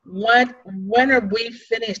when are we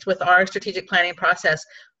finished with our strategic planning process?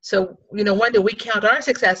 So, when do we count our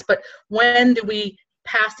success, but when do we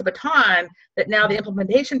pass the baton that now the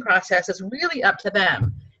implementation process is really up to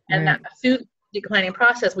them? And that through the planning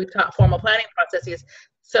process, we've taught formal planning processes,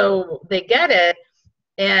 so they get it,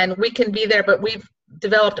 and we can be there. But we've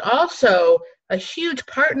developed also a huge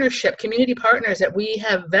partnership, community partners that we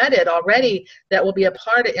have vetted already that will be a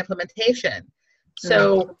part of implementation.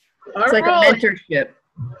 So it's like a mentorship.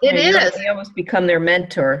 It is. They almost become their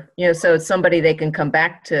mentor, so it's somebody they can come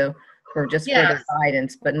back to for further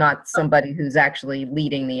guidance, but not somebody who's actually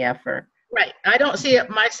leading the effort. Right. I don't see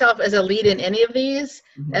myself as a lead in any of these,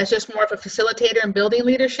 as just more of a facilitator and building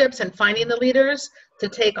leaderships and finding the leaders to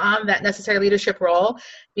take on that necessary leadership role,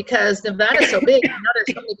 because Nevada is so big.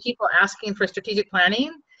 There's so many people asking for strategic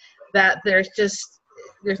planning that there's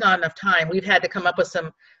not enough time. We've had to come up with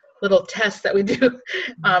some little tests that we do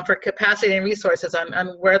for capacity and resources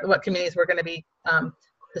on what communities we're going to be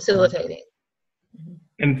facilitating.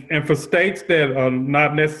 And for states that are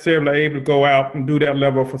not necessarily able to go out and do that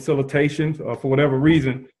level of facilitations, or for whatever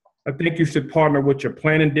reason, I think you should partner with your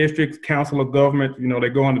planning districts, council of government. They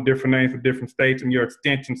go under different names for different states, and your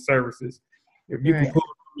extension services. If you can put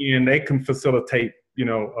them in, they can facilitate,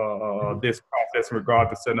 this process in regard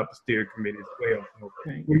to setting up a steering committee as well. So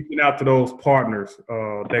reaching out to those partners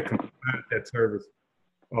that can provide that service.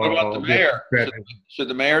 What about the mayor? Should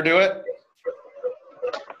the mayor do it?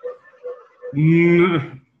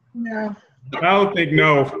 No. I don't think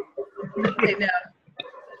no. Okay, no.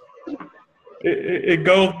 It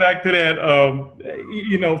goes back to that.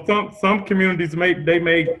 Some communities may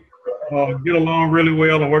get along really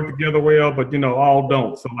well and work together well, but all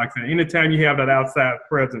don't. So like I said, anytime you have that outside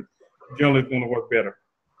presence, generally it's going to work better.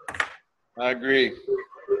 I agree.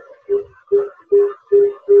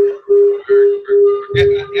 We're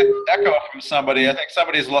getting an echo from somebody. I think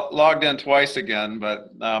somebody's logged in twice again, but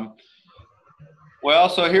well,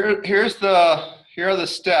 so here are the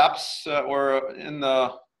steps that were in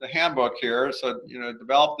the handbook here. So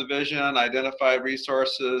develop the vision, identify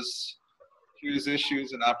resources, choose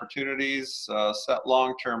issues and opportunities, set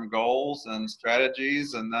long-term goals and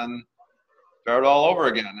strategies, and then start all over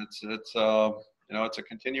again. It's a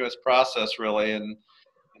continuous process really, and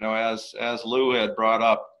as Lou had brought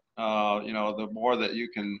up, the more that you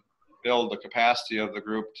can build the capacity of the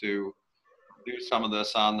group to do some of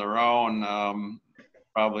this on their own,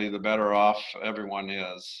 probably the better off everyone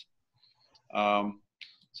is.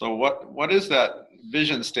 So what is that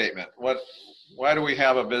vision statement? Why do we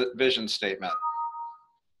have a vision statement?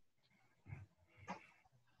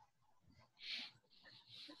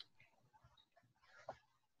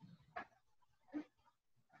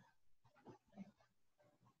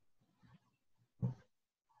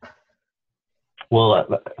 Well,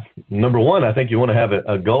 number one, I think you want to have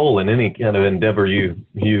a goal in any kind of endeavor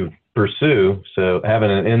you pursue. So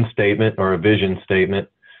having an end statement or a vision statement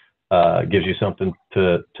gives you something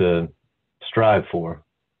to strive for.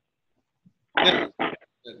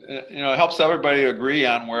 It helps everybody agree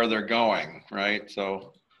on where they're going, right?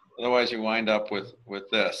 So otherwise you wind up with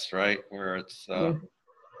this, right, where it's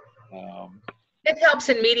it helps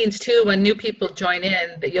in meetings too when new people join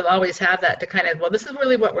in, that you'll always have that to kind of, well, this is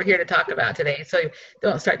really what we're here to talk about today. So you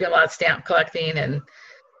don't start doing a lot of stamp collecting and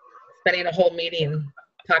spending a whole meeting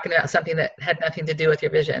talking about something that had nothing to do with your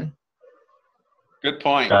vision. Good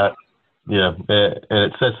point. Yeah, and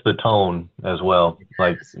it sets the tone as well,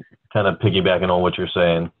 like kind of piggybacking on what you're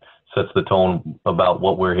saying, sets the tone about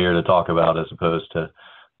what we're here to talk about as opposed to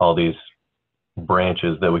all these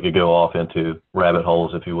branches that we could go off into, rabbit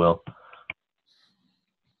holes, if you will.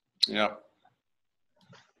 Yeah.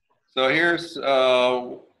 So here's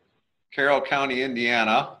Carroll County,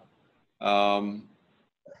 Indiana, and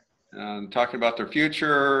talking about their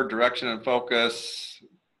future, direction and focus,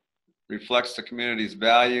 reflects the community's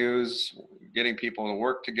values, getting people to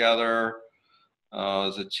work together,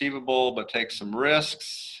 is achievable but takes some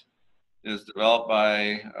risks, is developed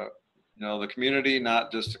by the community,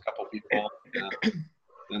 not just a couple people.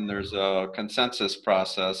 Then there's a consensus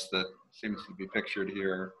process that seems to be pictured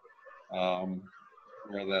here,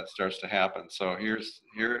 where that starts to happen. So here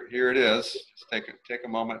it is. Just take a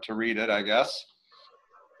moment to read it, I guess.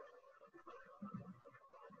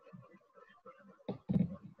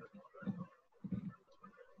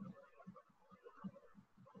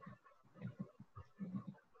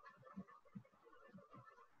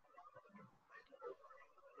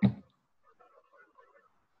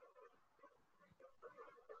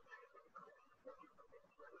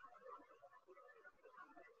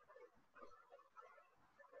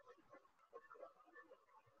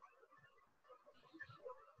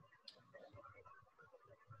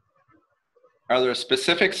 Are there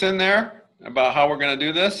specifics in there about how we're going to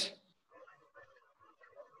do this?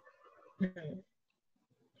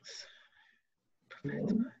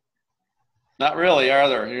 Not really, are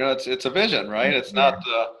there? It's a vision, right? It's not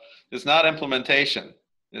implementation.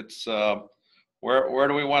 It's where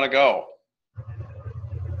do we want to go?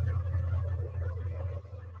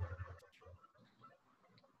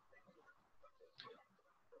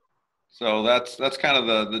 So that's kind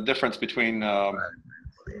of the difference between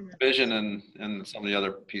vision and some of the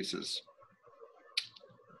other pieces.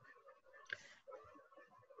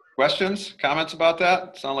 Questions, comments about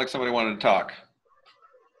that? Sound like somebody wanted to talk.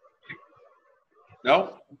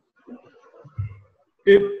 No?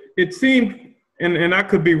 It seemed, and I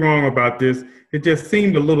could be wrong about this, it just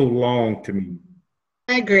seemed a little long to me.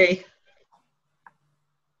 I agree.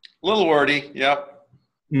 A little wordy, yep.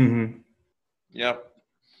 Mm-hmm. Yep.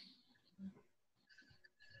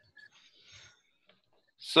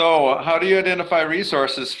 So how do you identify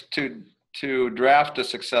resources to draft a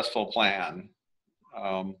successful plan?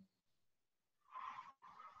 Or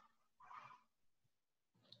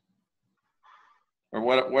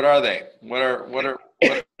what are they? What are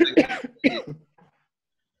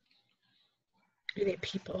You need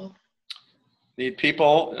people. Need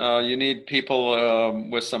people. You need people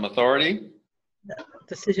with some authority.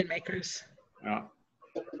 Decision makers. Yeah.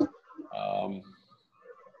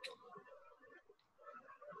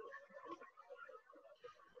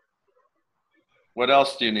 What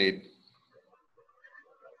else do you need?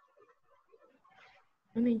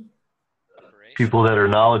 People that are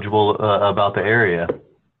knowledgeable about the area.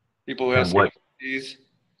 People who have expertise.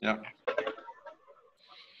 Yeah.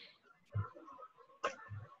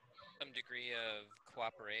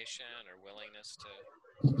 cooperation or willingness to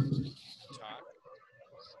talk?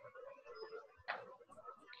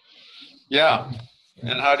 Yeah.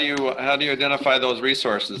 And how do you identify those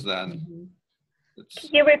resources then?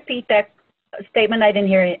 Can you repeat that statement? I didn't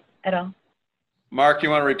hear it at all. Mark, you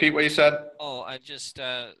want to repeat what you said? Oh, I just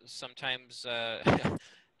sometimes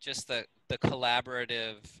just the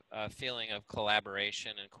collaborative feeling of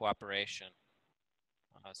collaboration and cooperation.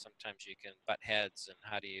 Sometimes you can butt heads, and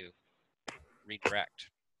how do you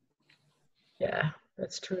redirect? Yeah,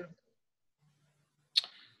 that's true.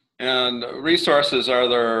 And resources, are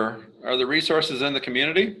there resources in the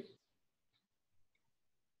community?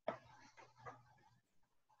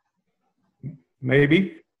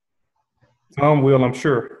 Maybe. Some will, I'm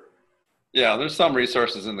sure. Yeah, there's some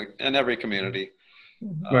resources in every community.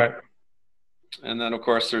 Right. And then of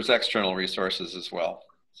course there's external resources as well.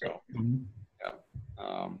 So yeah.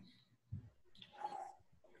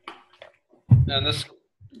 And this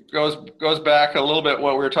goes back a little bit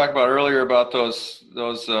what we were talking about earlier about those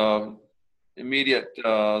immediate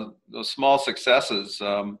those small successes.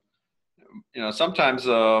 You know, sometimes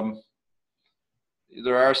there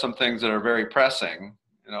are some things that are very pressing.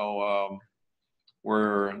 You know,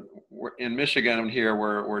 we're in Michigan here.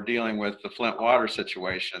 We're dealing with the Flint water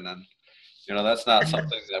situation, and you know that's not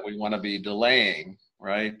something that we want to be delaying,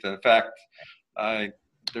 right? In fact,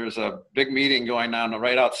 there's a big meeting going on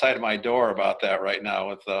right outside of my door about that right now,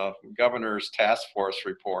 with the governor's task force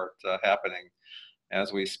report happening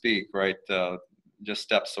as we speak, right? Just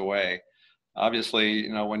steps away. Obviously,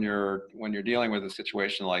 you know, when you're dealing with a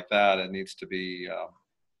situation like that, it needs to be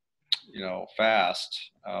you know,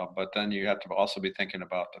 fast, but then you have to also be thinking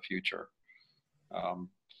about the future.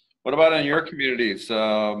 What about in your communities?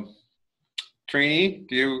 Trini,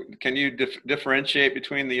 can you differentiate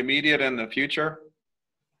between the immediate and the future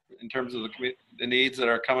in terms of the needs that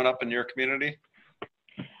are coming up in your community?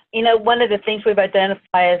 You know, one of the things we've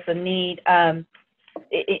identified as a need, the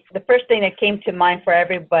first thing that came to mind for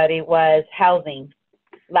everybody was housing,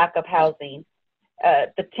 lack of housing.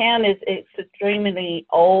 The town is extremely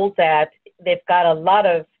old, that they've got a lot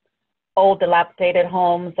of old dilapidated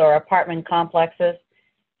homes or apartment complexes.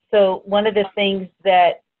 So one of the things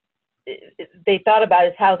that they thought about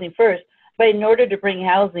is housing first, but in order to bring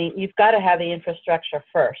housing, you've got to have the infrastructure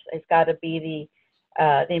first. It's got to be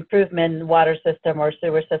the improvement in the water system or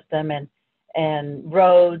sewer system, and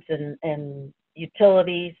roads and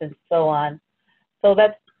utilities and so on. So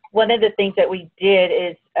that's one of the things that we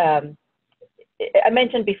did is, I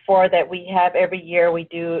mentioned before that we have every year we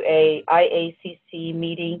do a IACC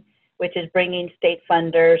meeting, which is bringing state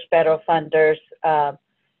funders, federal funders,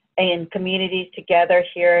 and communities together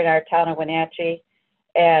here in our town of Wenatchee.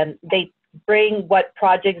 And they bring what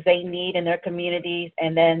projects they need in their communities,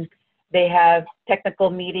 and then they have technical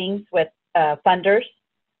meetings with funders.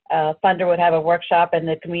 Funder would have a workshop, and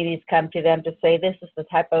the communities come to them to say, this is the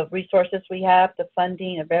type of resources we have, the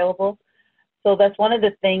funding available. So that's one of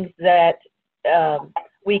the things that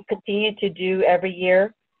we continue to do every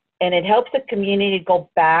year, and it helps the community go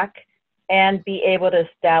back and be able to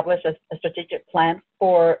establish a strategic plan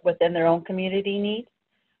for within their own community needs.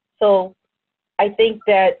 So I think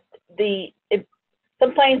that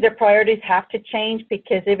sometimes their priorities have to change,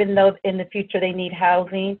 because even though in the future they need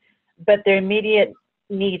housing, but their immediate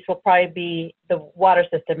needs will probably be the water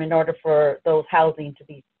system in order for those housing to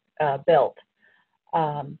be built.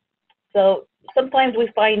 So sometimes we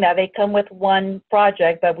find that they come with one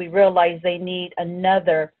project, but we realize they need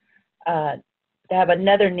another, they have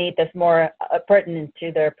another need that's more pertinent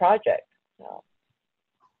to their project.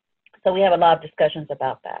 So we have a lot of discussions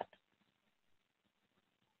about that.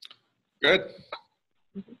 Good.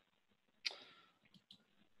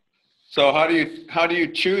 So how do you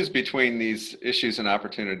choose between these issues and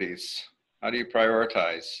opportunities? How do you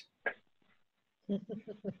prioritize?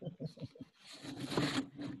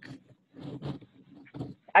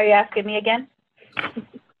 Are you asking me again?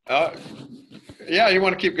 Yeah, you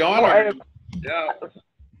want to keep going? Or, yeah.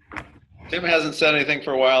 Tim hasn't said anything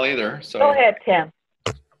for a while either. So go ahead, Tim.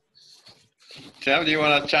 Tim, do you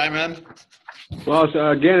want to chime in? Well,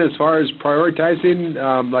 so again, as far as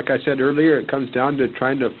prioritizing, like I said earlier, it comes down to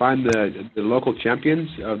trying to find the local champions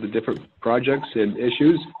of the different projects and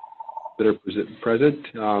issues that are present.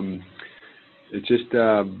 It just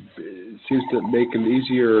it seems to make an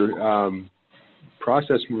easier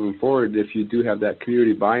process moving forward if you do have that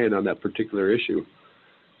community buy-in on that particular issue.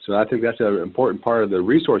 So I think that's an important part of the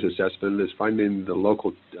resource assessment, is finding the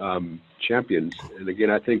local champions. And again,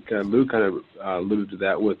 I think Lou kind of alluded to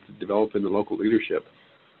that with developing the local leadership.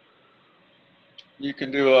 You can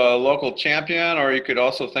do a local champion, or you could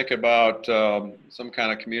also think about some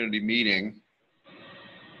kind of community meeting.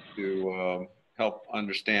 to help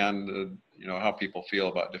understand, how people feel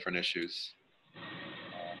about different issues.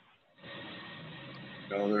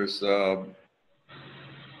 There's the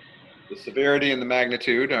severity and the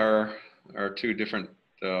magnitude are two different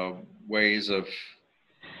ways of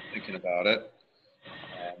thinking about it.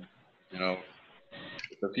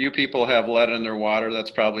 If a few people have lead in their water,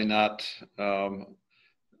 that's probably not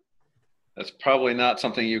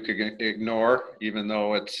something you could ignore, even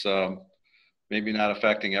though it's maybe not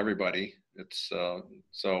affecting everybody. It's and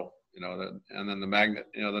then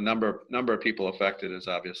the number of people affected is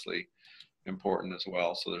obviously important as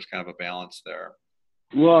well. So there's kind of a balance there.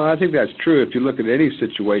 Well, I think that's true. If you look at any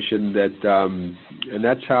situation and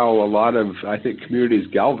that's how a lot of, I think, communities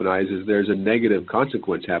galvanize, is there's a negative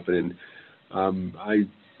consequence happening. I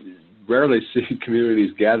rarely see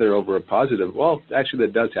communities gather over a positive. Well, actually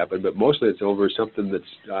that does happen, but mostly it's over something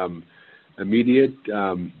that's immediate,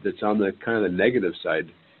 that's on the kind of the negative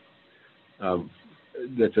side.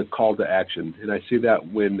 That's a call to action. And I see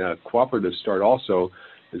that when cooperatives start also,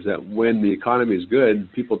 is that when the economy is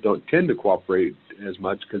good, people don't tend to cooperate as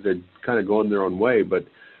much because they're kind of going their own way. But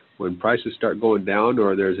when prices start going down,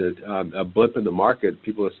 or there's a blip in the market,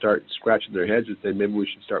 people start scratching their heads and say, maybe we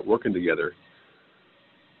should start working together.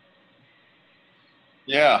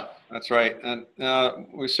 Yeah, that's right. And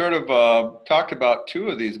we sort of talked about two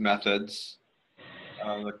of these methods,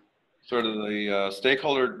 the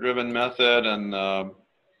stakeholder-driven method and the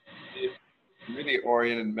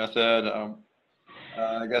community-oriented method.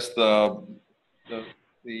 I guess the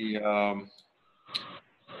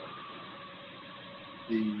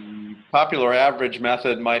popular average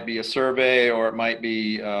method might be a survey, or it might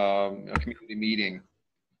be a community meeting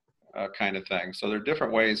kind of thing. So there are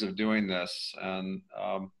different ways of doing this. And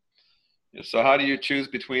so how do you choose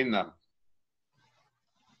between them?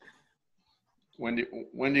 When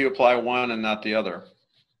do you apply one and not the other?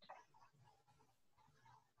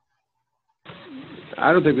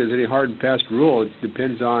 I don't think there's any hard and fast rule. It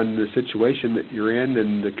depends on the situation that you're in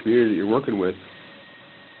and the community that you're working with.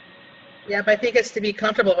 Yeah, but I think it's to be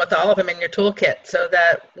comfortable with all of them in your toolkit so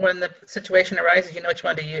that when the situation arises, you know which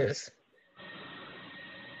one to use.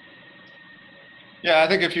 Yeah, I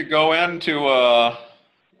think if you go into a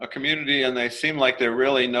community and they seem like they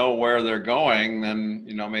really know where they're going, then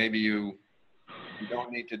maybe you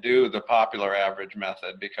don't need to do the popular average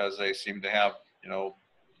method because they seem to have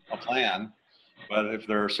a plan. But if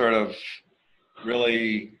they're sort of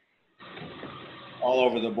really all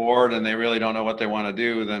over the board and they really don't know what they want to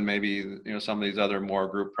do, then maybe some of these other more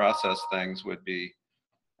group process things would be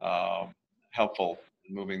helpful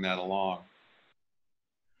in moving that along.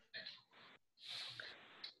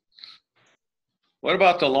 What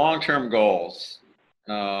about the long-term goals?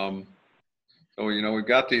 So we've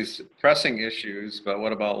got these pressing issues, but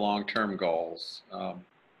what about long-term goals?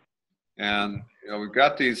 And we've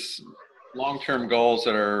got these long-term goals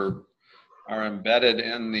that are embedded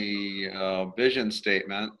in the vision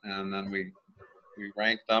statement, and then we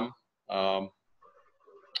rank them.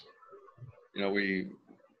 We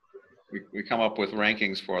come up with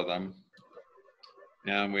rankings for them,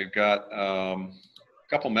 and we've got a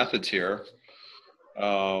couple methods here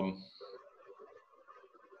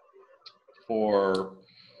for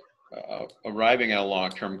arriving at a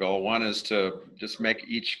long-term goal. One is to just make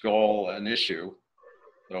each goal an issue.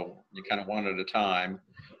 So you kind of one at a time,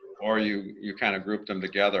 or you kind of group them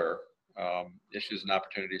together, issues and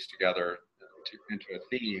opportunities together into a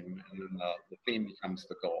theme, and then the theme becomes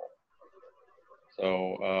the goal.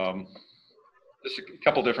 So just a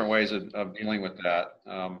couple different ways of dealing with that.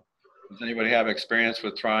 Does anybody have experience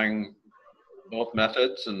with trying both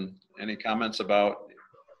methods, and any comments about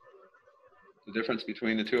the difference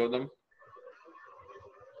between the two of them?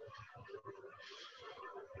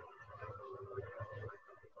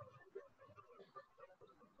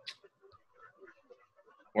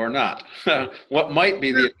 Or not? What might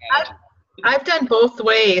be the advantage? I've done both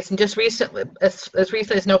ways, and just recently, as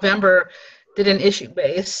recently as November, did an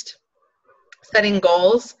issue-based setting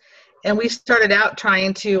goals. And we started out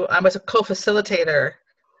trying to, I was a co-facilitator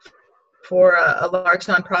for a large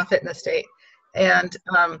nonprofit in the state. And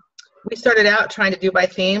we started out trying to do by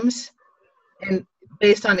themes and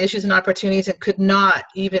based on issues and opportunities, and could not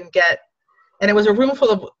even get, and it was a room full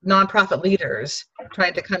of nonprofit leaders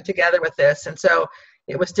trying to come together with this. And so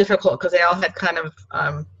it was difficult because they all had kind of,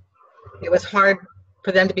 it was hard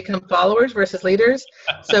for them to become followers versus leaders.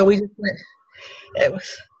 So we just went,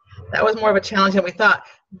 that was more of a challenge than we thought.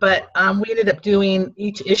 But we ended up doing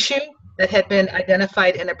each issue that had been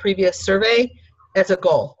identified in a previous survey as a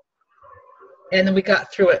goal. And then we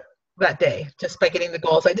got through it that day just by getting the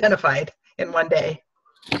goals identified in one day.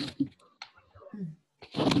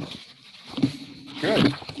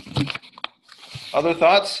 Good. Other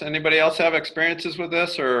thoughts? Anybody else have experiences with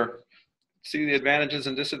this or see the advantages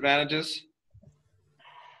and disadvantages?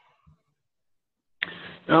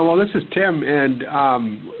 Well, this is Tim, and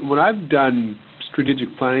when I've done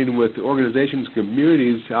strategic planning with organizations,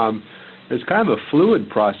 communities, it's kind of a fluid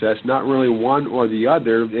process, not really one or the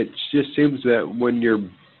other. It just seems that when you're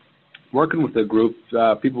working with a group,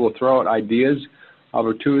 people will throw out ideas,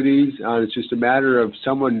 opportunities, and it's just a matter of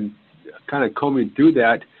someone kind of combing through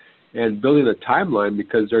that and building a timeline,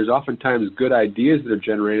 because there's oftentimes good ideas that are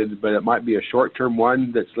generated, but it might be a short-term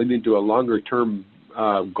one that's leading to a longer-term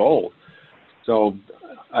goal. So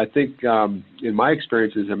I think in my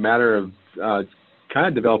experience, it's a matter of kind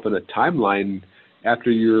of developing a timeline after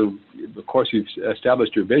of course, you've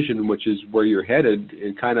established your vision, which is where you're headed,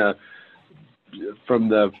 and kind of from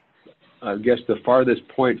the, I guess, the farthest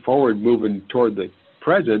point forward moving toward the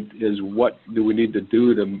present is what do we need to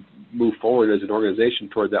do to move forward as an organization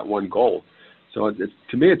toward that one goal. So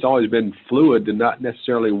to me, it's always been fluid and not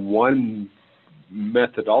necessarily one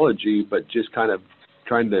methodology, but just kind of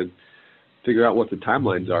trying to figure out what the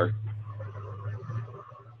timelines are.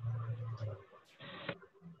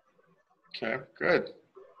 Okay, good.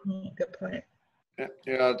 Good point. Yeah,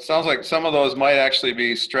 it sounds like some of those might actually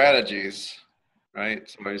be strategies, right?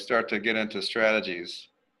 So you start to get into strategies.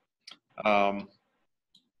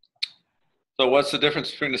 So what's the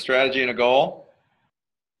difference between a strategy and a goal?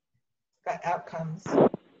 Got outcomes.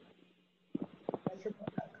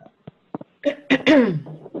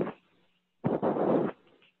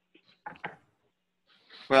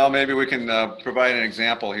 Well, maybe we can provide an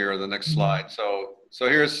example here on the next slide. So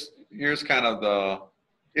here's kind of the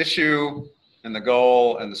issue and the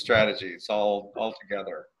goal and the strategy. It's all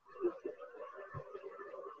together.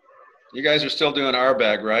 You guys are still doing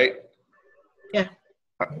RBAG, right? Yeah.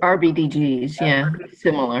 RBDGs, yeah,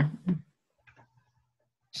 similar.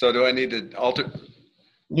 So do I need to alter?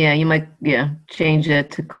 Yeah, you might, change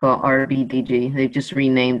it to call RBDG. They've just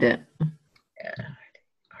renamed it. Yeah.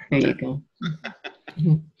 There you go.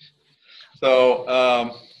 So,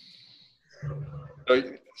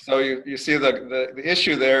 so you see the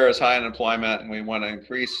issue there is high unemployment, and we want to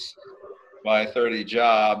increase by 30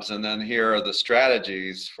 jobs, and then here are the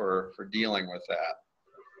strategies for dealing with that.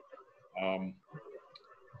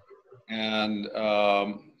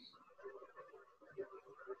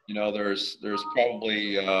 You know, there's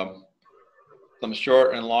probably some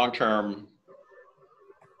short and long-term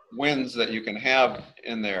wins that you can have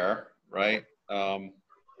in there, right?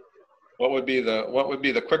 What would be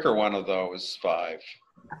the quicker one of those 5?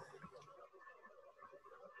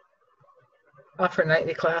 Offer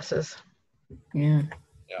nightly classes. Yeah.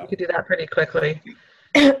 You could do that pretty quickly.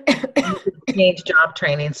 Change job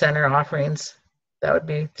training center offerings. That would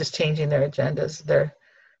be just changing their agendas, their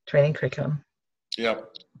training curriculum.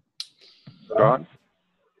 Yep. Scott?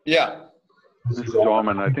 Yeah. This is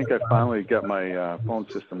Norman. I think I finally got my phone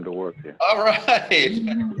system to work here. All right.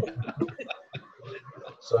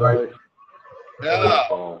 Sorry. Yeah.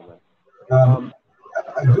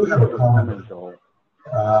 I do have a comment though.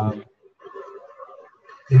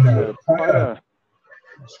 In the prior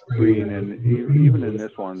screen, and even in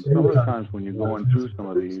this one, some of the times when you're going through some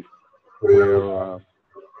of these, where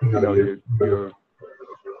you know you're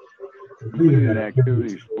completing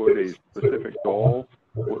activities for a specific goal,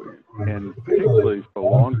 and particularly for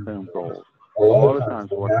long-term goals. A lot of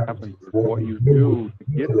times what happens is what you do to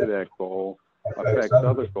get to that goal affects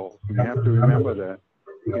other goals. And you have to remember that,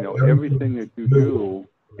 you know, everything that you do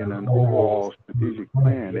in an overall strategic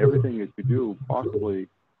plan, everything that you do possibly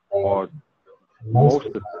or most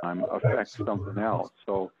of the time affects something else.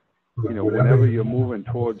 So, you know, whenever you're moving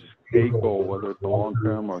towards a goal, whether it's a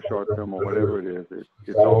long-term or short-term or whatever it is,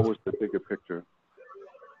 it's always the bigger picture.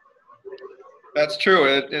 That's true.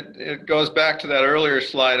 It goes back to that earlier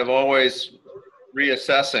slide of always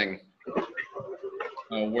reassessing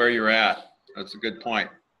where you're at. That's a good point.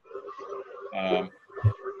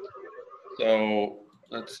 So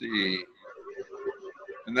let's see.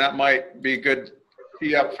 And that might be good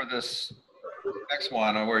tee up for this next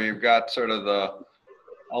one, where you've got sort of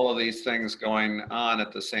all of these things going on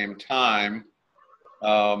at the same time,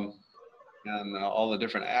 and all the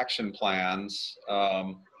different action plans.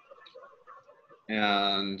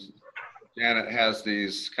 And Janet has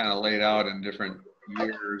these kind of laid out in different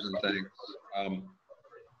years and things.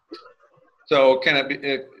 So can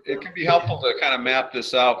it can be helpful to kind of map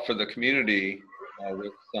this out for the community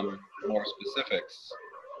with some more specifics.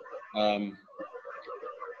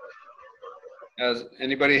 Has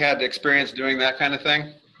anybody had experience doing that kind of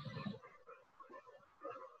thing?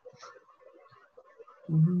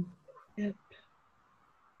 Mm-hmm. Yep.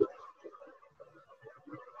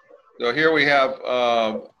 So here we have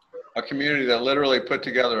a community that literally put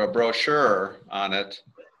together a brochure on it.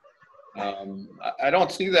 I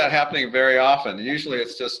don't see that happening very often. Usually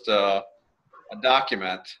it's just a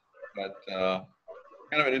document, but kind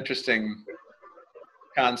of an interesting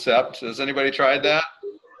concept. Has anybody tried that?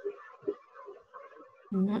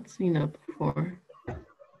 I've not seen that before.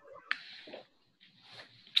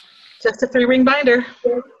 Just a 3-ring binder.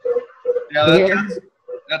 Yeah,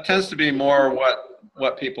 that tends to be more what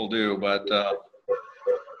people do, but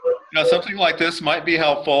something like this might be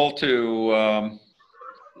helpful to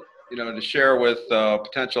to share with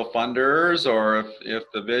potential funders, or if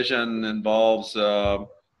the vision involves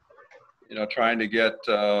trying to get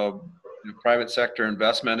private sector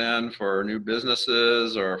investment in for new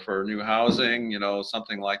businesses or for new housing,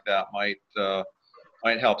 something like that might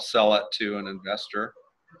help sell it to an investor.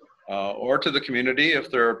 Or to the community if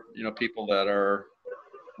there are people that are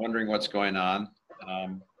wondering what's going on.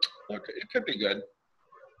 It could be good.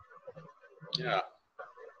 Yeah.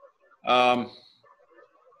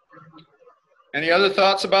 Any other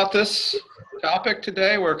thoughts about this topic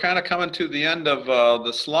today? We're kind of coming to the end of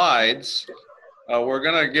the slides. We're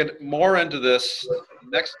going to get more into this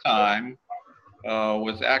next time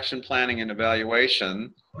with action planning and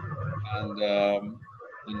evaluation. And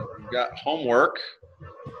we've got homework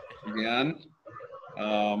again.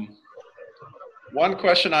 One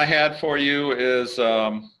question I had for you is,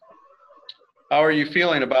 how are you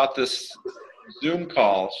feeling about this Zoom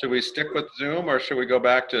call? Should we stick with Zoom or should we go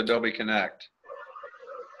back to Adobe Connect?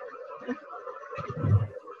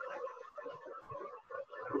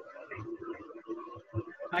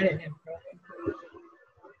 I didn't have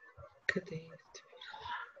could they?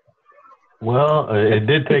 Well, it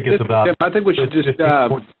did take us about. I think we should just.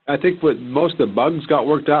 I think what most of the bugs got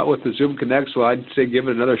worked out with the Zoom Connect, so I'd say give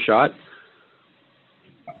it another shot.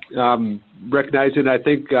 Recognizing, I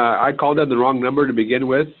think I called in the wrong number to begin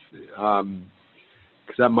with, because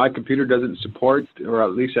my computer doesn't support, or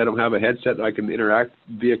at least I don't have a headset that I can interact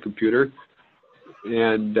via computer.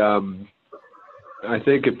 And I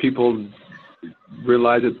think if people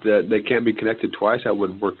realize that they can't be connected twice, that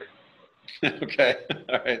wouldn't work. Okay.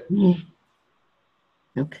 All right.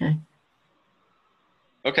 Okay.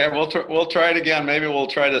 Okay, we'll try it again. Maybe we'll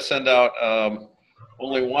try to send out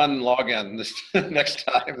only one login this next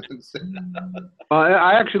time.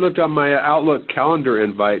 I actually looked on my Outlook calendar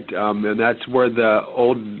invite, and that's where the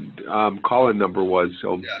old call-in number was.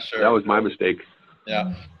 So yeah, sure. That was my mistake.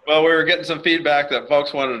 Yeah. Well, we were getting some feedback that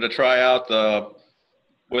folks wanted to try out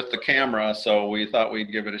with the camera, so we thought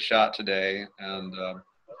we'd give it a shot today. And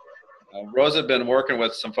Rose had been working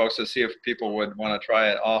with some folks to see if people would want to try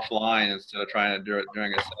it offline instead of trying to do it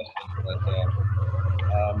during a session. But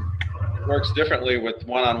it works differently with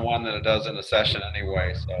one-on-one than it does in a session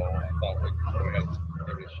anyway, so I thought we'd go ahead and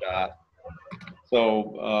give it a shot.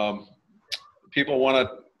 So people want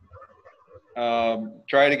to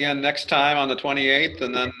try it again next time on the 28th,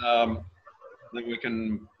 and then we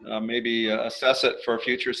can maybe assess it for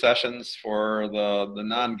future sessions for the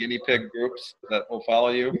non-guinea pig groups that will follow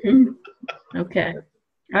you. Okay.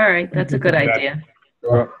 All right. That's a good idea.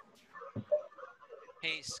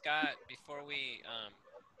 Hey, Scott, before we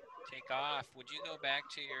take off, would you go back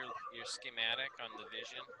to your schematic on the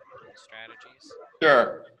vision and strategies?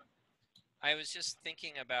 Sure. I was just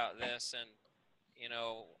thinking about this, and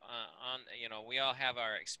we all have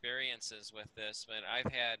our experiences with this, but I've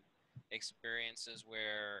had experiences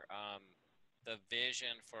where the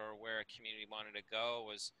vision for where a community wanted to go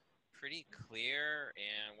was pretty clear,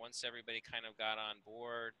 and once everybody kind of got on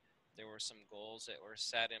board, there were some goals that were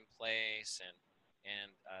set in place, and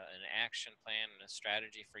an action plan and a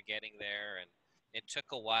strategy for getting there, and it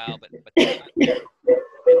took a while, but they got there. And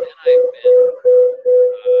then I've been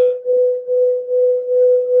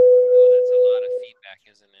that's a lot of feedback,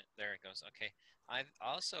 isn't it? There it goes. Okay. I've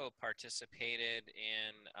also participated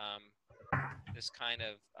in this kind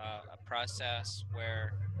of a process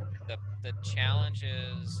where the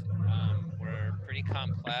challenges were pretty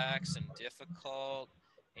complex and difficult,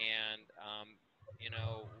 and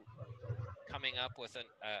coming up with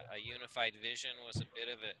a unified vision was a bit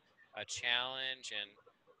of a challenge, and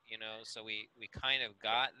so we kind of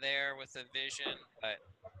got there with a vision, but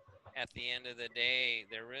at the end of the day,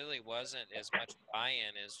 there really wasn't as much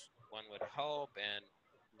buy-in as one would hope, and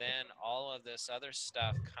then all of this other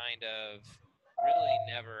stuff kind of really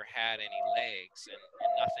never had any legs, and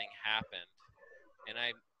nothing happened. And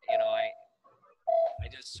I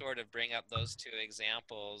just sort of bring up those two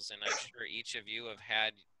examples, and I'm sure each of you have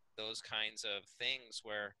had those kinds of things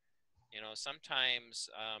where sometimes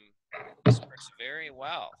this works very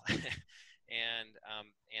well, and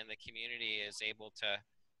the community is able to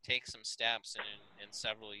take some steps and in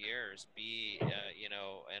several years be, you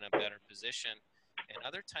know, in a better position. And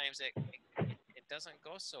other times it doesn't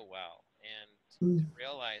go so well. And to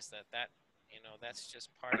realize that, you know, that's just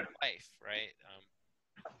part of life, right?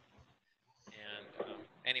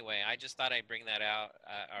 Anyway, I just thought I'd bring that out,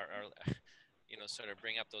 or you know, sort of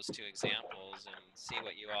bring up those two examples and see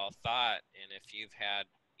what you all thought, and if you've had,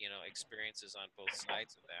 you know, experiences on both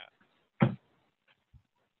sides of that.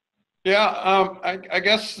 Yeah, I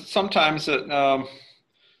guess sometimes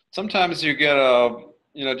sometimes you get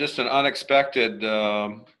you know, just an unexpected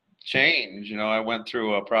change. You know, I went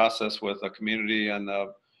through a process with a community, and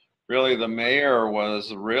really the mayor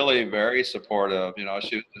was really very supportive. You know,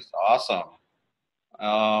 she was just awesome.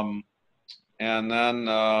 And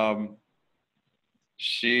then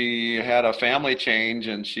she had a family change,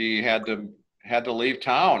 and she had to leave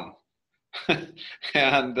town.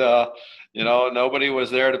 And you know, nobody was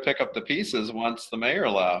there to pick up the pieces once the mayor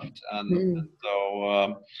left, and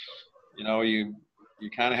so you know, you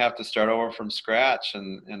kind of have to start over from scratch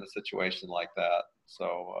in a situation like that.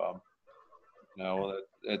 So you know,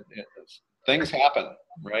 things happen,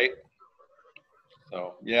 right?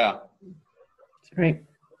 So yeah. That's right.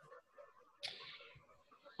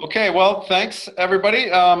 Okay, well, thanks everybody,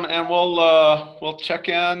 and we'll check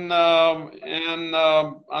in on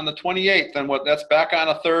the 28th, and that's back on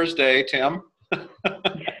a Thursday, Tim.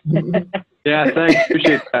 Yeah, thanks.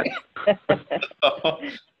 Appreciate that.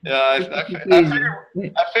 Yeah,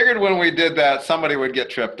 I figured when we did that, somebody would get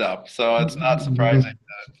tripped up, so it's not surprising.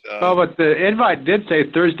 That, Oh, but the invite did say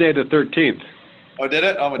Thursday the 13th. Oh, did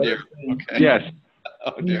it? Oh, dear. Okay. Yes.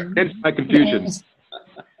 Oh, dear. Hence my confusion.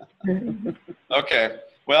 Okay.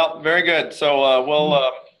 Well, very good. So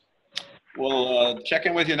we'll check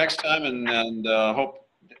in with you next time, and hope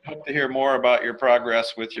to hear more about your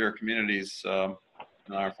progress with your communities in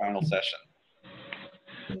our final session.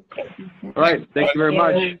 All right. Thank you very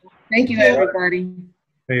much. Thank you, everybody.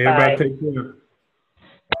 Hey, everybody, take care.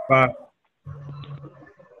 Bye.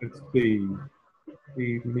 It's the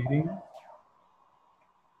meeting.